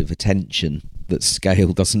quality of attention that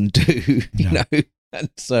scale doesn't do, you know. And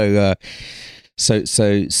so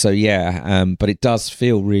yeah. But it does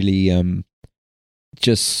feel really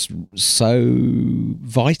just so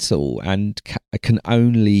vital, and can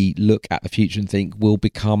only look at the future and think will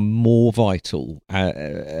become more vital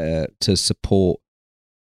to support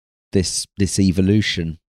this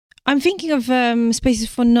evolution. I'm thinking of Spaces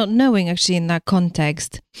for Not Knowing, actually, in that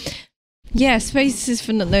context. Yeah, Spaces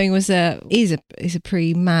for Not Knowing is a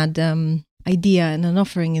pretty mad idea and an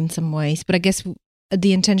offering in some ways, but I guess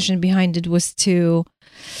the intention behind it was to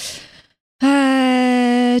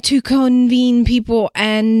convene people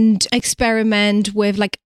and experiment with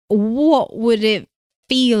what would it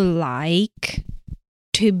feel like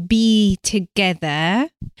to be together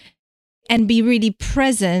and be really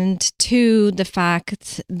present to the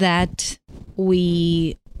fact that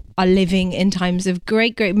we are living in times of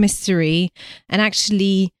great mystery, and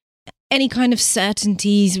actually any kind of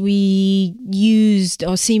certainties we used,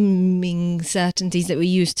 or seeming certainties that we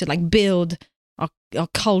used to build our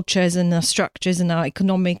cultures and our structures and our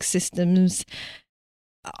economic systems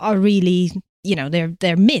are really,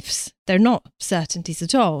 they're myths. They're not certainties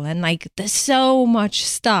at all. And there's so much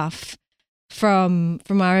stuff from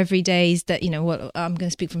our everydays that, I'm going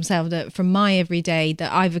to speak for myself, that from my everyday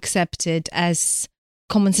that I've accepted as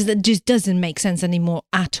common sense that just doesn't make sense anymore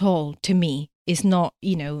at all to me. It's not,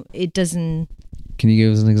 it doesn't. Can you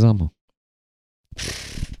give us an example?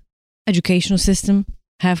 Educational system,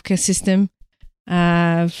 healthcare system.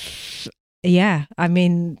 Yeah, I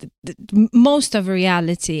mean, most of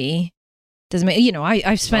reality doesn't make,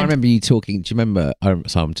 I've spent. I remember you talking. Do you remember? I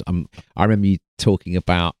remember you talking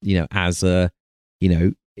about, as a,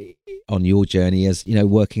 on your journey as,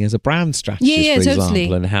 working as a brand strategist, for example,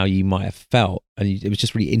 totally. And how you might have felt. And it was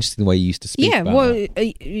just really interesting the way you used to speak about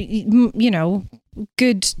it.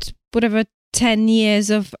 Good, whatever, 10 years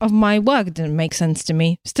of my work didn't make sense to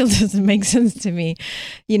me. Still doesn't make sense to me,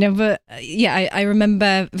 but yeah, I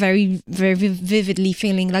remember very, very vividly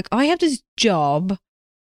feeling like I have this job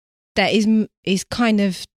that is kind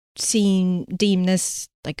of deemed as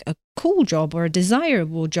a cool job or a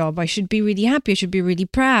desirable job. I should be really happy. I should be really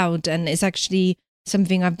proud. And it's actually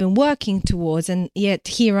something I've been working towards. And yet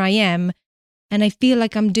here I am. And I feel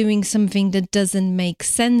like I'm doing something that doesn't make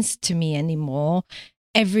sense to me anymore.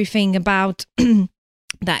 Everything about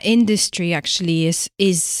that industry actually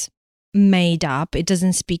is made up. It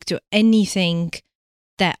doesn't speak to anything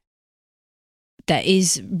that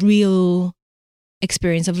is real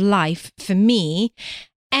experience of life for me.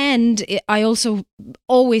 And I also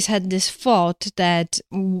always had this thought that,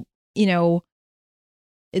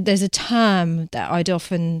 there's a term that I'd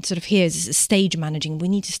often sort of hear is stage managing. We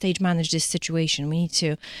need to stage manage this situation. We need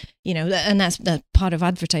to, and that's part of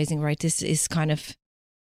advertising, right? This is kind of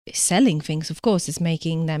selling things, of course, is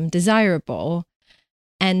making them desirable.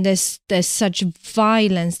 And there's such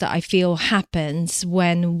violence that I feel happens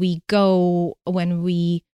when we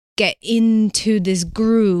get into this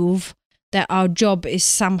groove that our job is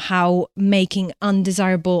somehow making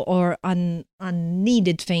undesirable or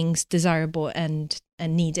unneeded things desirable and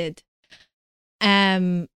needed.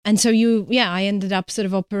 And so I ended up sort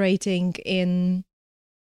of operating in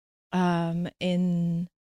a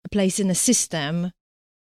place in a system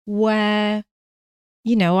where,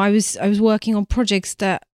 I was working on projects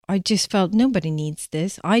that I just felt nobody needs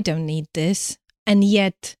this. I don't need this. And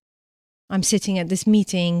yet I'm sitting at this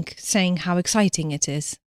meeting saying how exciting it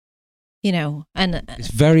is. And it's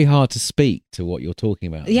very hard to speak to what you're talking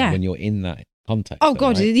about when you're in that context. Oh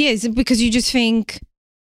God, right? it is, because you just think,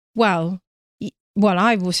 well,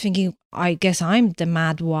 I was thinking, I guess I'm the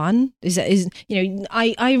mad one.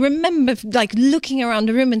 I remember like looking around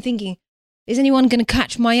the room and thinking, is anyone going to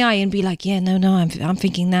catch my eye and be like, yeah, no, I'm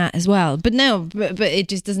thinking that as well. But no, but it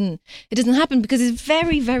just doesn't happen, because it's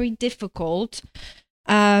very, very difficult.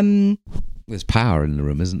 There's power in the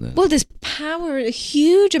room, isn't there? Well, there's power,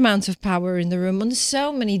 huge amounts of power in the room on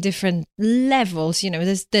so many different levels.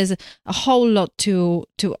 There's a whole lot to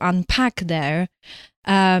unpack there,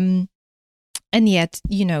 and yet,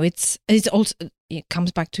 it's also, it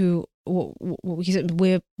comes back to what we said.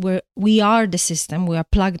 We are the system. We are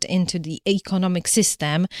plugged into the economic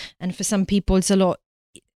system, and for some people, it's a lot.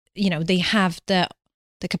 They have the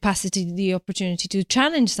capacity, the opportunity to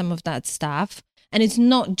challenge some of that stuff. And it's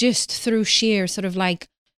not just through sheer sort of like,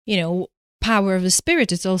 power of the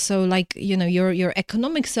spirit. It's also like, your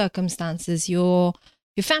economic circumstances, your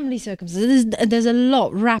family circumstances. There's a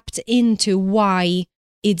lot wrapped into why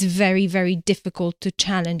it's very, very difficult to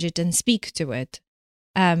challenge it and speak to it.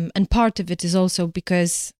 And part of it is also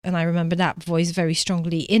because, and I remember that voice very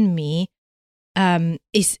strongly in me,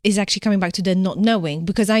 is actually coming back to the not knowing,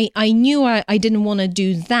 because I knew I didn't want to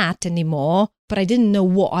do that anymore, but I didn't know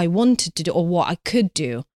what I wanted to do or what I could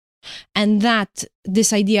do. And that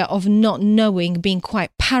this idea of not knowing being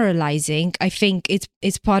quite paralyzing, I think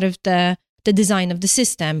it's part of the design of the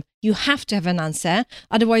system. You have to have an answer,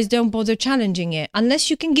 otherwise don't bother challenging it. Unless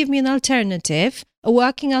you can give me an alternative, a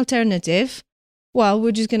working alternative, well,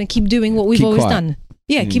 we're just going to keep doing what we've always done.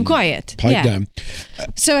 Yeah, keep quiet. Pipe down.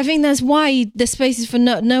 So I think that's why the spaces for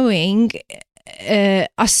not knowing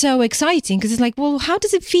are so exciting, because it's like, well, how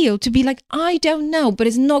does it feel to be like, I don't know, but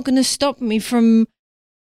it's not going to stop me from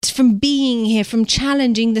being here, from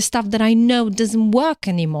challenging the stuff that I know doesn't work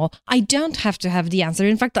anymore. I don't have to have the answer.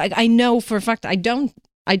 In fact, I know for a fact I don't.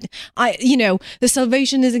 The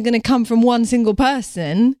salvation isn't going to come from one single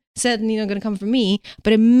person. Certainly not going to come from me,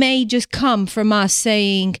 but it may just come from us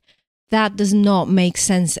saying, that does not make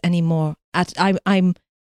sense anymore. I'm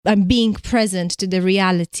being present to the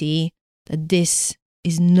reality that this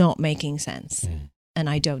is not making sense, and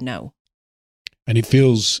I don't know. And it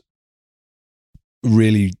feels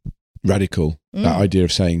really radical, that idea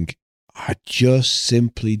of saying, I just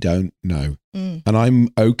simply don't know, and I'm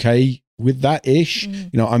okay with that ish.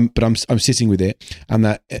 I'm sitting with it, and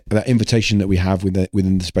that invitation that we have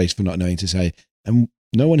within the space for not knowing, to say, and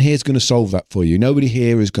no one here is going to solve that for you. Nobody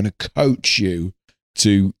here is going to coach you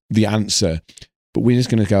to the answer, but we're just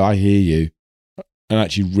going to go, I hear you, and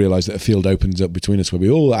actually realize that a field opens up between us where we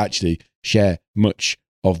all actually share much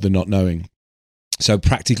of the not knowing. So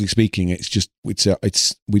practically speaking, we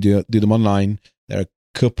do them online. They're a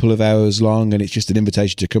couple of hours long, and it's just an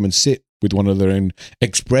invitation to come and sit with one another and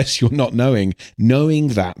express your not knowing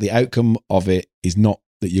that the outcome of it is not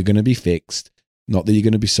that you're going to be fixed, not that you're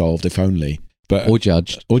going to be solved, if only. But, or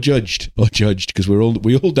judged, because we all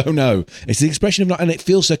don't know. It's the expression of not, and it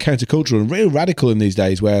feels so countercultural and really radical in these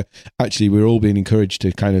days, where actually we're all being encouraged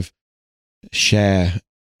to kind of share.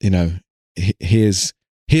 Here's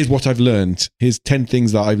what I've learned. Here's 10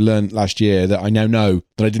 things that I've learned last year that I now know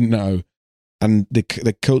that I didn't know, and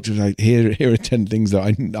the culture is like, here are 10 things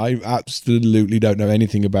that I absolutely don't know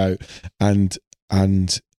anything about, and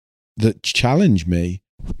that challenge me.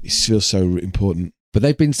 It feels so important. But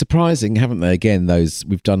they've been surprising, haven't they? Again,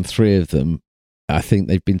 we've done 3 of them. I think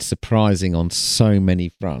they've been surprising on so many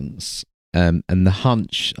fronts. And the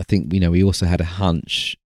hunch, I think, we also had a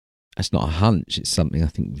hunch. It's not a hunch. It's something I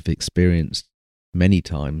think we've experienced many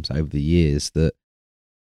times over the years, that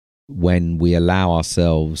when we allow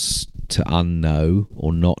ourselves to unknow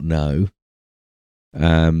or not know,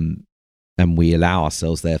 and we allow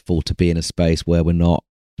ourselves, therefore, to be in a space where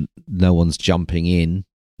no one's jumping in,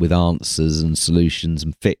 with answers and solutions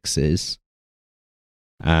and fixes,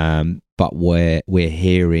 but we're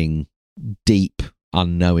hearing deep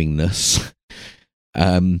unknowingness.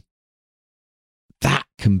 That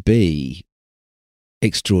can be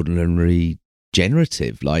extraordinarily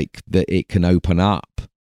generative, like that it can open up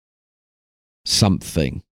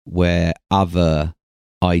something where other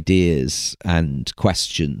ideas and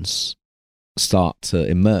questions start to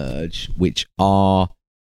emerge, which are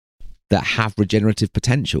that have regenerative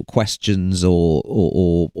potential, questions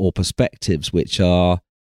or perspectives which are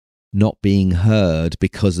not being heard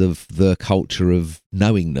because of the culture of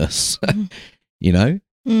knowingness. You know.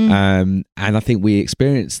 And I think we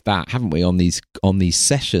experienced that, haven't we, on these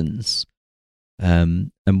sessions,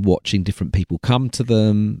 and watching different people come to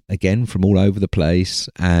them again from all over the place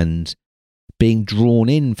and being drawn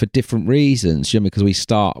in for different reasons. You know, because we've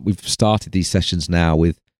started these sessions now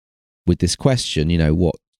with this question. You know,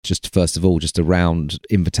 what? Just first of all, just around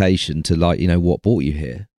invitation to, like, you know, what brought you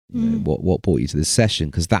here? You know, what brought you to this session?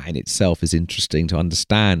 Because that in itself is interesting to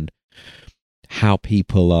understand how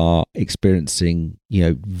people are experiencing, you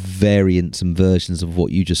know, variants and versions of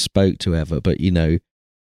what you just spoke to, Evva. But, you know,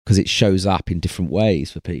 because it shows up in different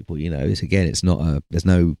ways for people, you know, it's not there's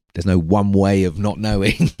no one way of not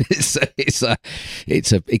knowing. it's a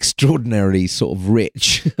extraordinarily sort of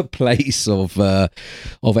rich place of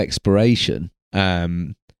exploration,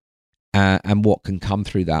 and what can come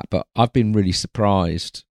through that. But I've been really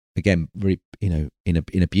surprised, again, really, you know,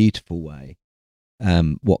 in a beautiful way,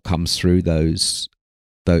 what comes through those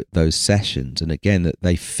sessions, and again that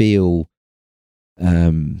they feel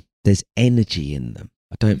there's energy in them.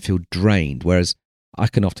 I don't feel drained, whereas I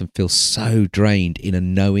can often feel so drained in a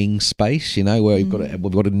knowing space, you know, where we've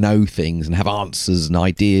got to know things and have answers and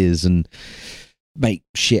ideas and make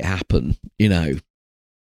shit happen. You know,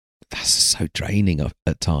 that's so draining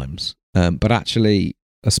at times. But actually,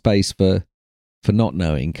 a space for not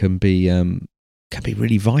knowing can be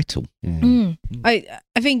really vital. I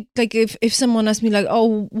think, like, if someone asked me, like,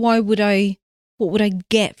 oh, what would I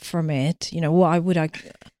get from it? You know, why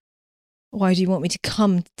do you want me to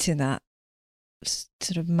come to that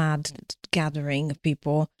sort of mad gathering of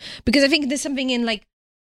people? Because I think there's something in, like,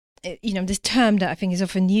 you know, this term that I think is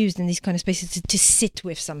often used in these kind of spaces, to sit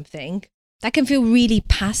with something. That can feel really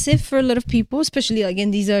passive for a lot of people, especially, like,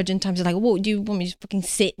 in these urgent times. They're like, what, do you want me to fucking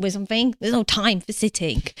sit with something? There's no time for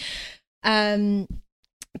sitting. But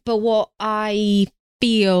what I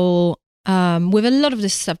feel with a lot of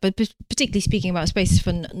this stuff, but particularly speaking about spaces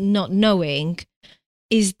for not knowing,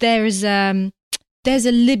 is there's a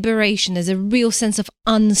liberation, there's a real sense of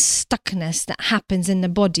unstuckness that happens in the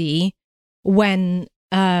body when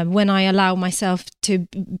I allow myself to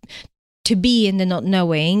be in the not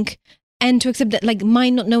knowing, and to accept that, like,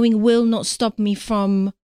 my not knowing will not stop me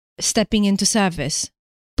from stepping into service.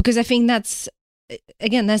 Because I think that's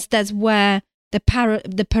where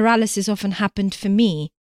the paralysis often happened for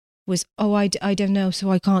me, was, oh, I don't know,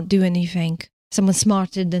 so I can't do anything. Someone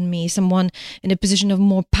smarter than me, someone in a position of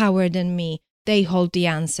more power than me, they hold the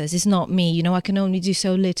answers. It's not me, you know, I can only do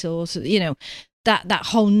so little. So, you know, that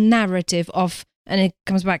whole narrative of, and it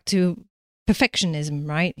comes back to perfectionism,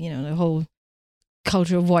 right? You know, the whole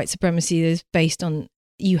culture of white supremacy is based on,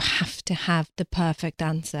 you have to have the perfect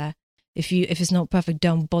answer. If it's not perfect,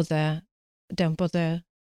 don't bother,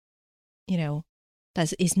 you know,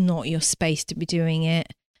 that is not your space to be doing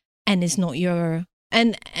it, and it's not your,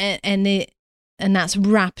 and that's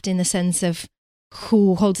wrapped in a sense of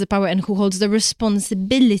who holds the power and who holds the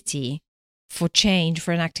responsibility for change,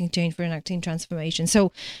 for enacting transformation.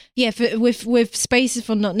 So, yeah, with spaces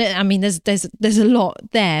for not, I mean, there's a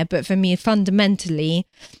lot there, but for me, fundamentally,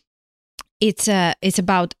 it's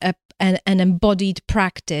about an embodied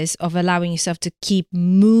practice of allowing yourself to keep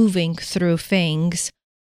moving through things,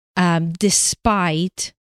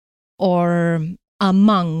 despite or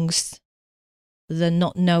amongst the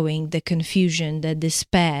not knowing, the confusion, the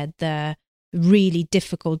despair, the really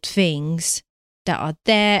difficult things that are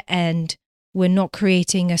there. And we're not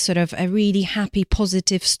creating a sort of a really happy,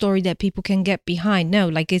 positive story that people can get behind. No,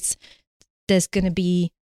 like, there's going to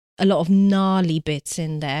be a lot of gnarly bits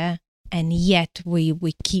in there, and yet we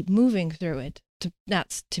keep moving through it.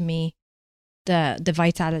 That's, to me, the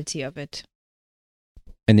vitality of it.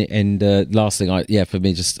 And last thing, for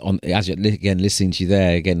me, just on, as you're again listening to you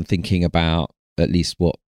there, again thinking about at least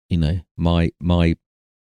what, you know, my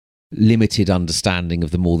limited understanding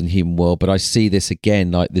of the more than human world, but I see this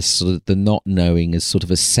again, like this sort of the not knowing as sort of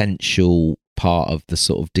essential part of the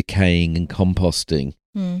sort of decaying and composting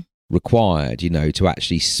required, you know, to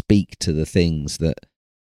actually speak to the things that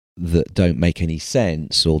don't make any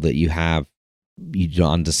sense, or that you have you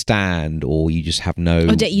don't understand, or you just have no,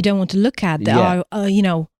 or that you don't want to look at, that are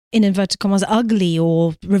in inverted commas ugly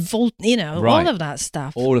or revolt, Right. all of that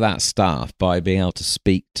stuff. all of that stuff, by being able to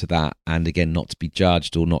speak to that, and again, not to be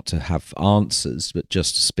judged or not to have answers, but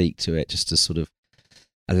just to speak to it, just to sort of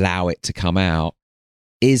allow it to come out,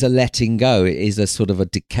 is a letting go. It is a sort of a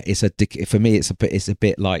decay. For me, it's a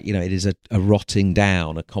bit like, it is a rotting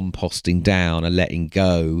down, a composting down, a letting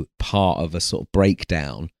go, part of a sort of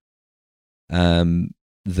breakdown.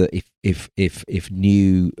 That if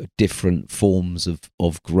new, different forms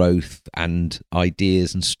of growth and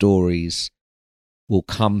ideas and stories will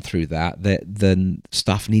come through that, then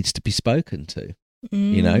stuff needs to be spoken to.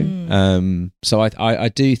 So I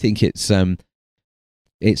do think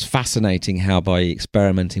it's fascinating how, by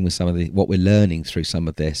experimenting with some of what we're learning through some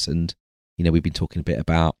of this, and we've been talking a bit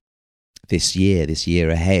about this year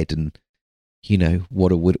ahead, and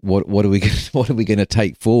what are we going to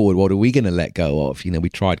take forward? What are we going to let go of? We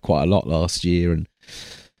tried quite a lot last year,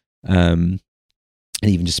 and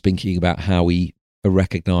even just thinking about how we are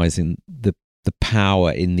recognizing the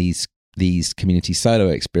power in these community solo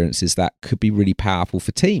experiences that could be really powerful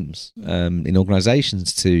for teams, in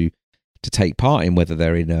organizations to take part in, whether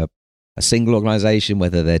they're in a single organization,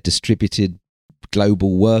 whether they're distributed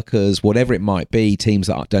global workers, whatever it might be, teams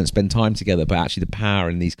that don't spend time together, but actually the power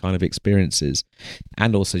in these kind of experiences.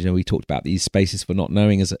 And also, we talked about these spaces for not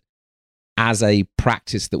knowing as a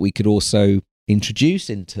practice that we could also introduce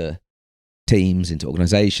into teams, into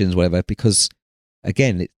organizations, whatever, because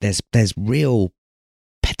again, there's real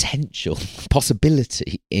potential,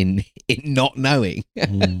 possibility in not knowing,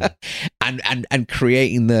 and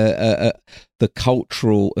creating the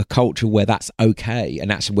culture where that's okay,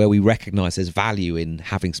 and that's where we recognise there's value in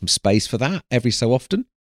having some space for that every so often.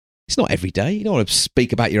 It's not every day. You don't want to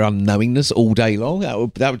speak about your unknowingness all day long.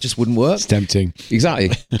 That just wouldn't work. It's tempting.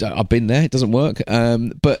 Exactly. I've been there. It doesn't work.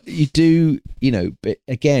 But you do, but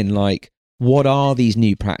again, like, what are these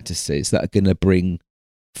new practices that are going to bring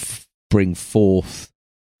forth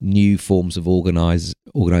new forms of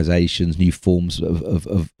organizations, new forms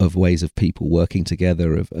of ways of people working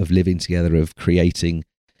together, of living together, of creating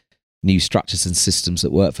new structures and systems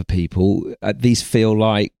that work for people? These feel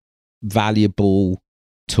like valuable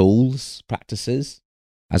tools, practices,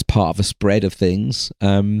 as part of a spread of things,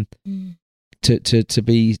 to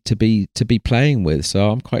be playing with. So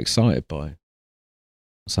I'm quite excited by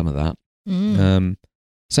some of that.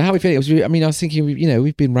 So how are we feeling? I was thinking,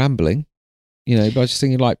 we've been rambling. But I was just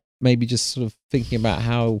thinking, like, maybe just sort of thinking about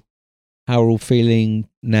how we're all feeling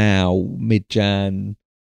now, mid-Jan,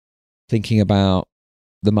 thinking about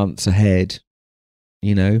the months ahead.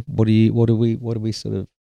 What are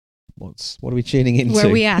we tuning into? Where are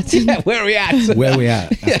we at? Yeah, where are we at? Where are we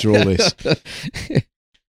at after all this?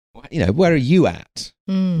 Where are you at?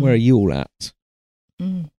 Where are you all at?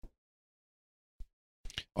 On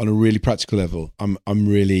a really practical level, I'm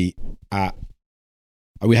really at.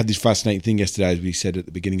 We had this fascinating thing yesterday, as we said at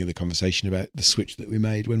the beginning of the conversation, about the switch that we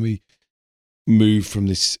made when we moved from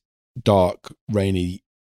this dark, rainy,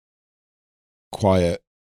 quiet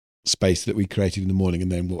space that we created in the morning,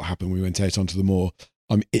 and then what happened when we went out onto the moor.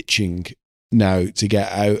 I'm itching now to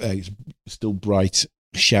get out. It's still bright,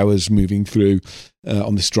 showers moving through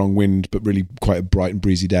on the strong wind, but really quite a bright and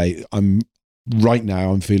breezy day. I'm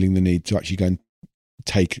feeling the need to actually go and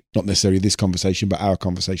take, not necessarily this conversation, but our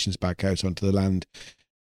conversations back out onto the land.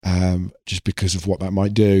 Just because of what that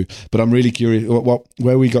might do. But I'm really curious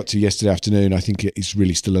where we got to yesterday afternoon. I think it's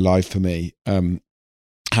really still alive for me.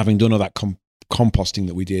 Having done all that composting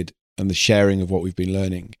that we did and the sharing of what we've been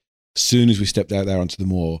learning, as soon as we stepped out there onto the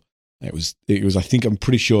moor, it was I think, I'm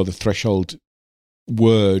pretty sure the threshold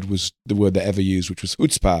word was the word that Evva used, which was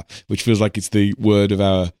chutzpah, which feels like it's the word of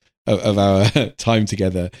our time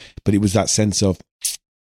together. But it was that sense of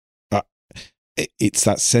it's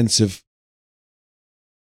that sense of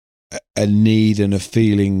a need and a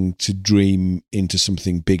feeling to dream into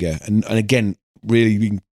something bigger. And again, really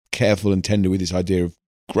being careful and tender with this idea of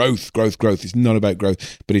growth. It's not about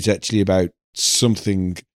growth, but it's actually about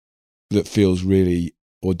something that feels really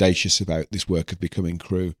audacious about this work of becoming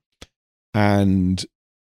crew. And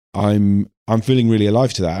I'm feeling really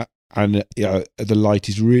alive to that. And the light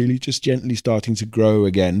is really just gently starting to grow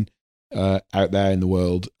again out there in the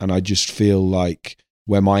world. And I just feel like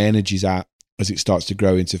where my energy's at, as it starts to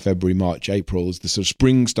grow into February, March, April, as the sort of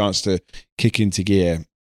spring starts to kick into gear,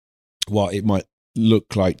 what it might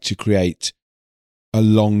look like to create a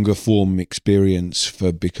longer form experience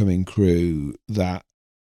for becoming crew that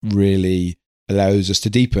really allows us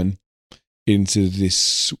to deepen into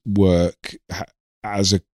this work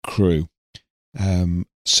as a crew.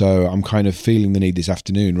 So I'm kind of feeling the need this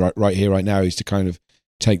afternoon, right here, right now, is to kind of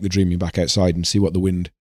take the dreaming back outside and see what the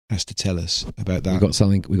wind has to tell us about that. We've got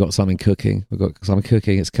something cooking.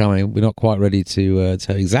 It's coming. We're not quite ready to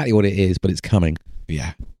tell you exactly what it is, but it's coming.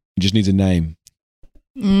 Yeah. It just needs a name.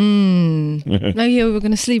 No, yeah, we were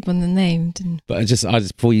going to sleep on the name. But I just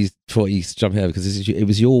before you jump in, because it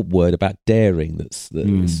was your word about daring. That's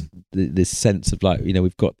this sense of, like, you know,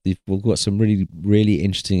 we've got some really, really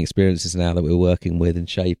interesting experiences now that we're working with and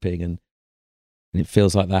shaping, and it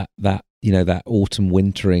feels like that you know, that autumn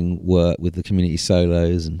wintering work with the community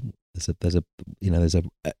solos, and there's a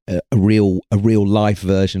real life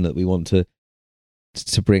version that we want to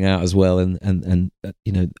bring out as well, and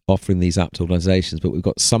you know, offering these apt organisations. But we've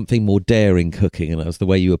got something more daring cooking, and that was the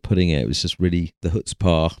way you were putting it. It was just really the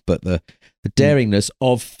chutzpah, but the daringness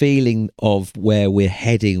of feeling of where we're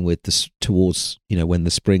heading with this towards, you know, when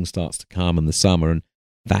the spring starts to come and the summer, and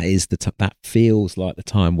that is that feels like the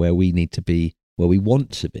time where we need to be, where we want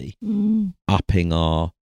to be, upping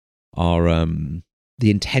our the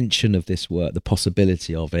intention of this work, the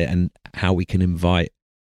possibility of it, and how we can invite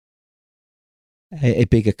a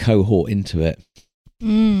bigger cohort into it.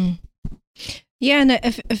 Yeah, and I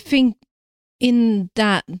think in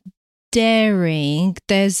that daring,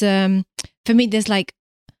 there's for me, there's a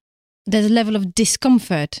level of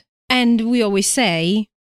discomfort, and we always say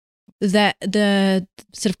that the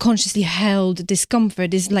sort of consciously held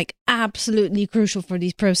discomfort is like absolutely crucial for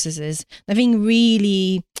these processes. I think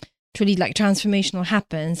really like transformational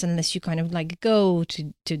happens unless you kind of like go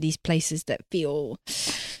to these places that feel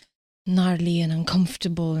gnarly and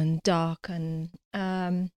uncomfortable and dark, and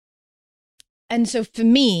so for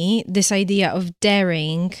me, this idea of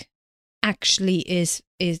daring actually is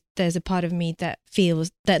there's a part of me that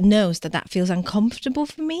knows that feels uncomfortable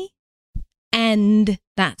for me, and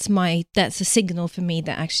that's a signal for me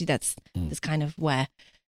that actually that's kind of where,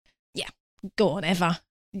 yeah, go on, Evva,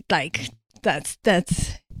 like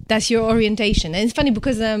that's your orientation. And it's funny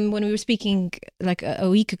because when we were speaking like a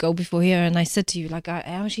week ago before here, and I said to you, like, I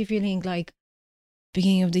actually feeling like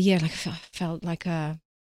beginning of the year, like I felt like I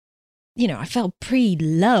felt pretty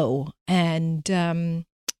low, and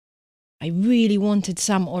I really wanted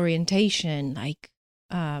some orientation, like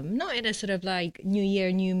not in a sort of like new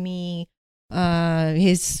year, new me,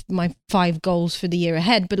 here's my 5 goals for the year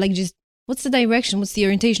ahead, but like, just what's the direction, what's the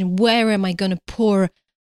orientation, where am I going to pour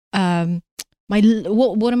what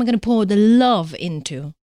am I going to pour the love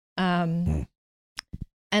into? And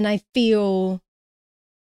I feel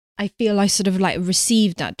I sort of like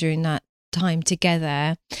received that during that time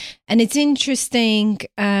together. And it's interesting,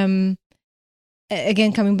 again,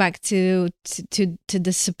 coming back to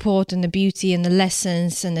the support and the beauty and the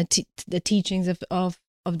lessons and the teachings of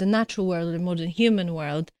the natural world, the modern human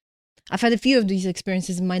world. I've had a few of these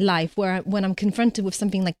experiences in my life where when I'm confronted with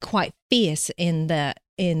something like quite fierce in the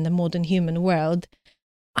modern human world,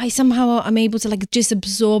 I somehow am able to like just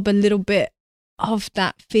absorb a little bit of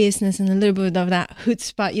that fierceness and a little bit of that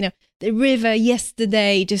chutzpah. You know, the river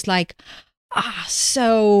yesterday, just like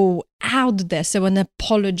so out there, so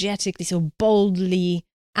unapologetically, so boldly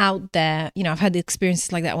out there. You know, I've had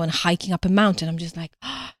experiences like that when hiking up a mountain. I'm just like,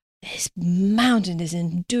 this mountain, this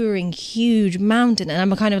enduring huge mountain, and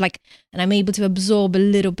I'm kind of like, and I'm able to absorb a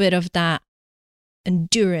little bit of that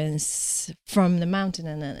endurance from the mountain,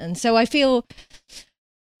 and so I feel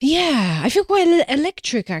quite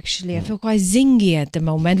electric, actually. I feel quite zingy at the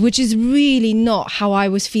moment, which is really not how I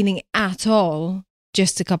was feeling at all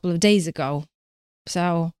just a couple of days ago.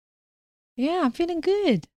 So yeah, I'm feeling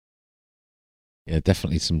good. Yeah,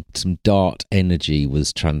 definitely some dart energy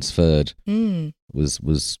was transferred,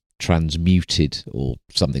 was transmuted, or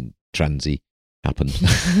something transy happened.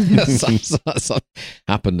 Something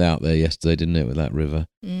happened out there yesterday, didn't it, with that river?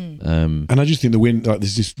 And I just think the wind, like,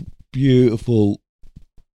 there's this beautiful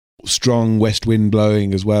strong west wind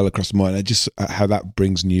blowing as well across the mountain. I just how that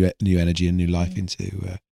brings new energy and new life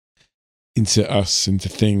into us, into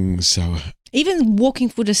things. So even walking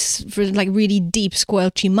for like really deep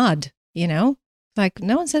squelchy mud, you know, like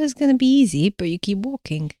no one said it's going to be easy, but you keep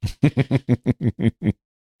walking.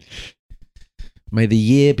 May the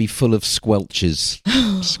year be full of squelches.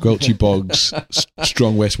 Squelchy bogs,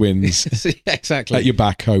 strong west winds. Yeah, exactly. At your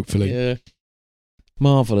back, hopefully. Yeah.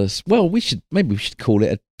 Marvelous. Well, we should call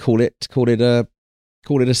it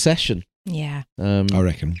a session. Yeah. I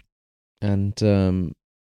reckon. And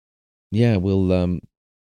yeah, we'll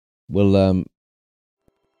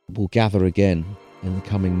gather again in the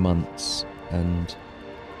coming months, and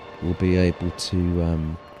we'll be able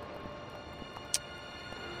to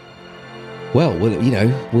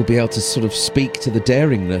we'll be able to sort of speak to the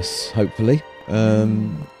daringness, hopefully,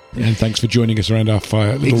 And thanks for joining us around our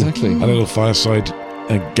fire. Exactly. A little fireside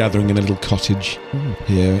gathering in a little cottage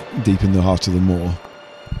here deep in the heart of the moor.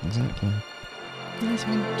 Exactly.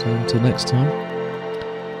 So until next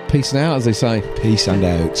time. Peace and out, as they say. Peace and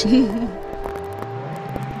out.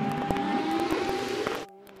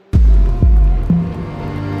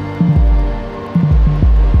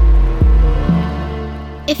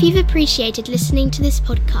 If you've appreciated listening to this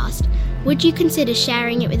podcast, would you consider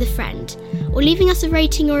sharing it with a friend or leaving us a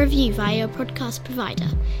rating or review via your podcast provider?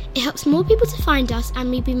 It helps more people to find us and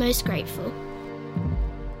we'd be most grateful.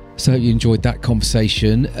 So hope you enjoyed that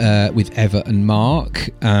conversation with Evva and Mark.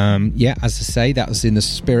 As I say, that was in the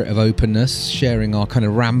spirit of openness, sharing our kind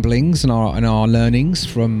of ramblings and our learnings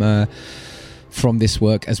from this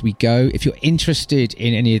work as we go. If you're interested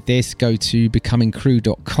in any of this, go to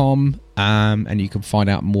becomingcrew.com and you can find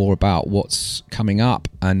out more about what's coming up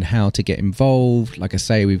and how to get involved. Like I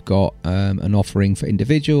say, we've got an offering for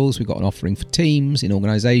individuals, we've got an offering for teams in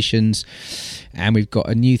organisations, and we've got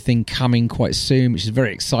a new thing coming quite soon, which is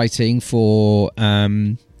very exciting for,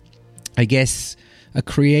 I guess, a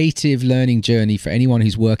creative learning journey for anyone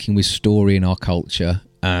who's working with story in our culture.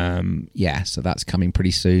 So that's coming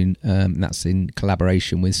pretty soon. That's in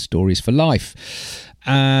collaboration with Stories for Life.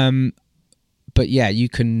 But yeah, you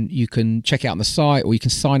can check it out on the site, or you can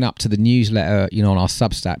sign up to the newsletter, on our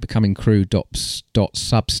Substack,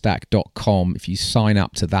 becomingcrew.substack.com. If you sign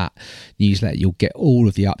up to that newsletter, you'll get all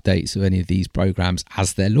of the updates of any of these programs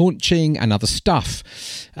as they're launching and other stuff.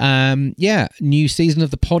 New season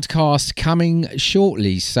of the podcast coming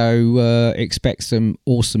shortly, so expect some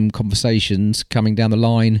awesome conversations coming down the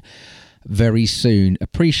line very soon.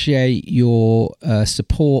 Appreciate your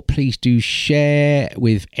support. Please do share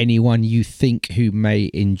with anyone you think who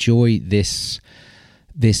may enjoy this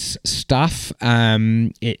stuff.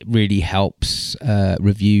 It really helps.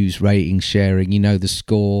 Reviews, ratings, sharing, the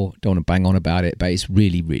score. Don't want to bang on about it, but it's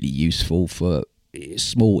really, really useful for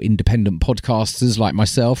small independent podcasters like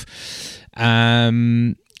myself.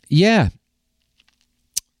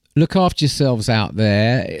 Look after yourselves out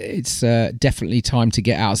there. It's definitely time to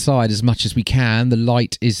get outside as much as we can. The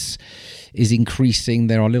light is increasing.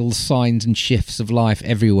 There are little signs and shifts of life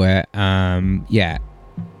everywhere.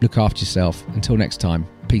 Look after yourself. Until next time,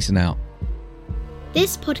 peace and out.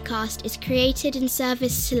 This podcast is created in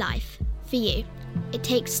service to life, for you. It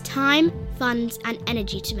takes time, funds and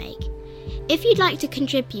energy to make. If you'd like to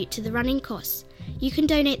contribute to the running costs, you can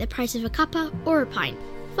donate the price of a cuppa or a pint.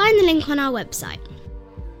 Find the link on our website.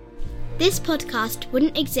 This podcast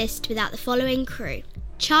wouldn't exist without the following crew: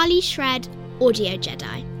 Charlie Shred, Audio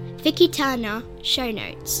Jedi; Vicky Turner, Show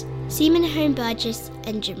Notes; Seaman Home Burgess,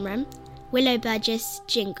 Engine Room; Willow Burgess,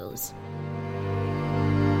 Jingles.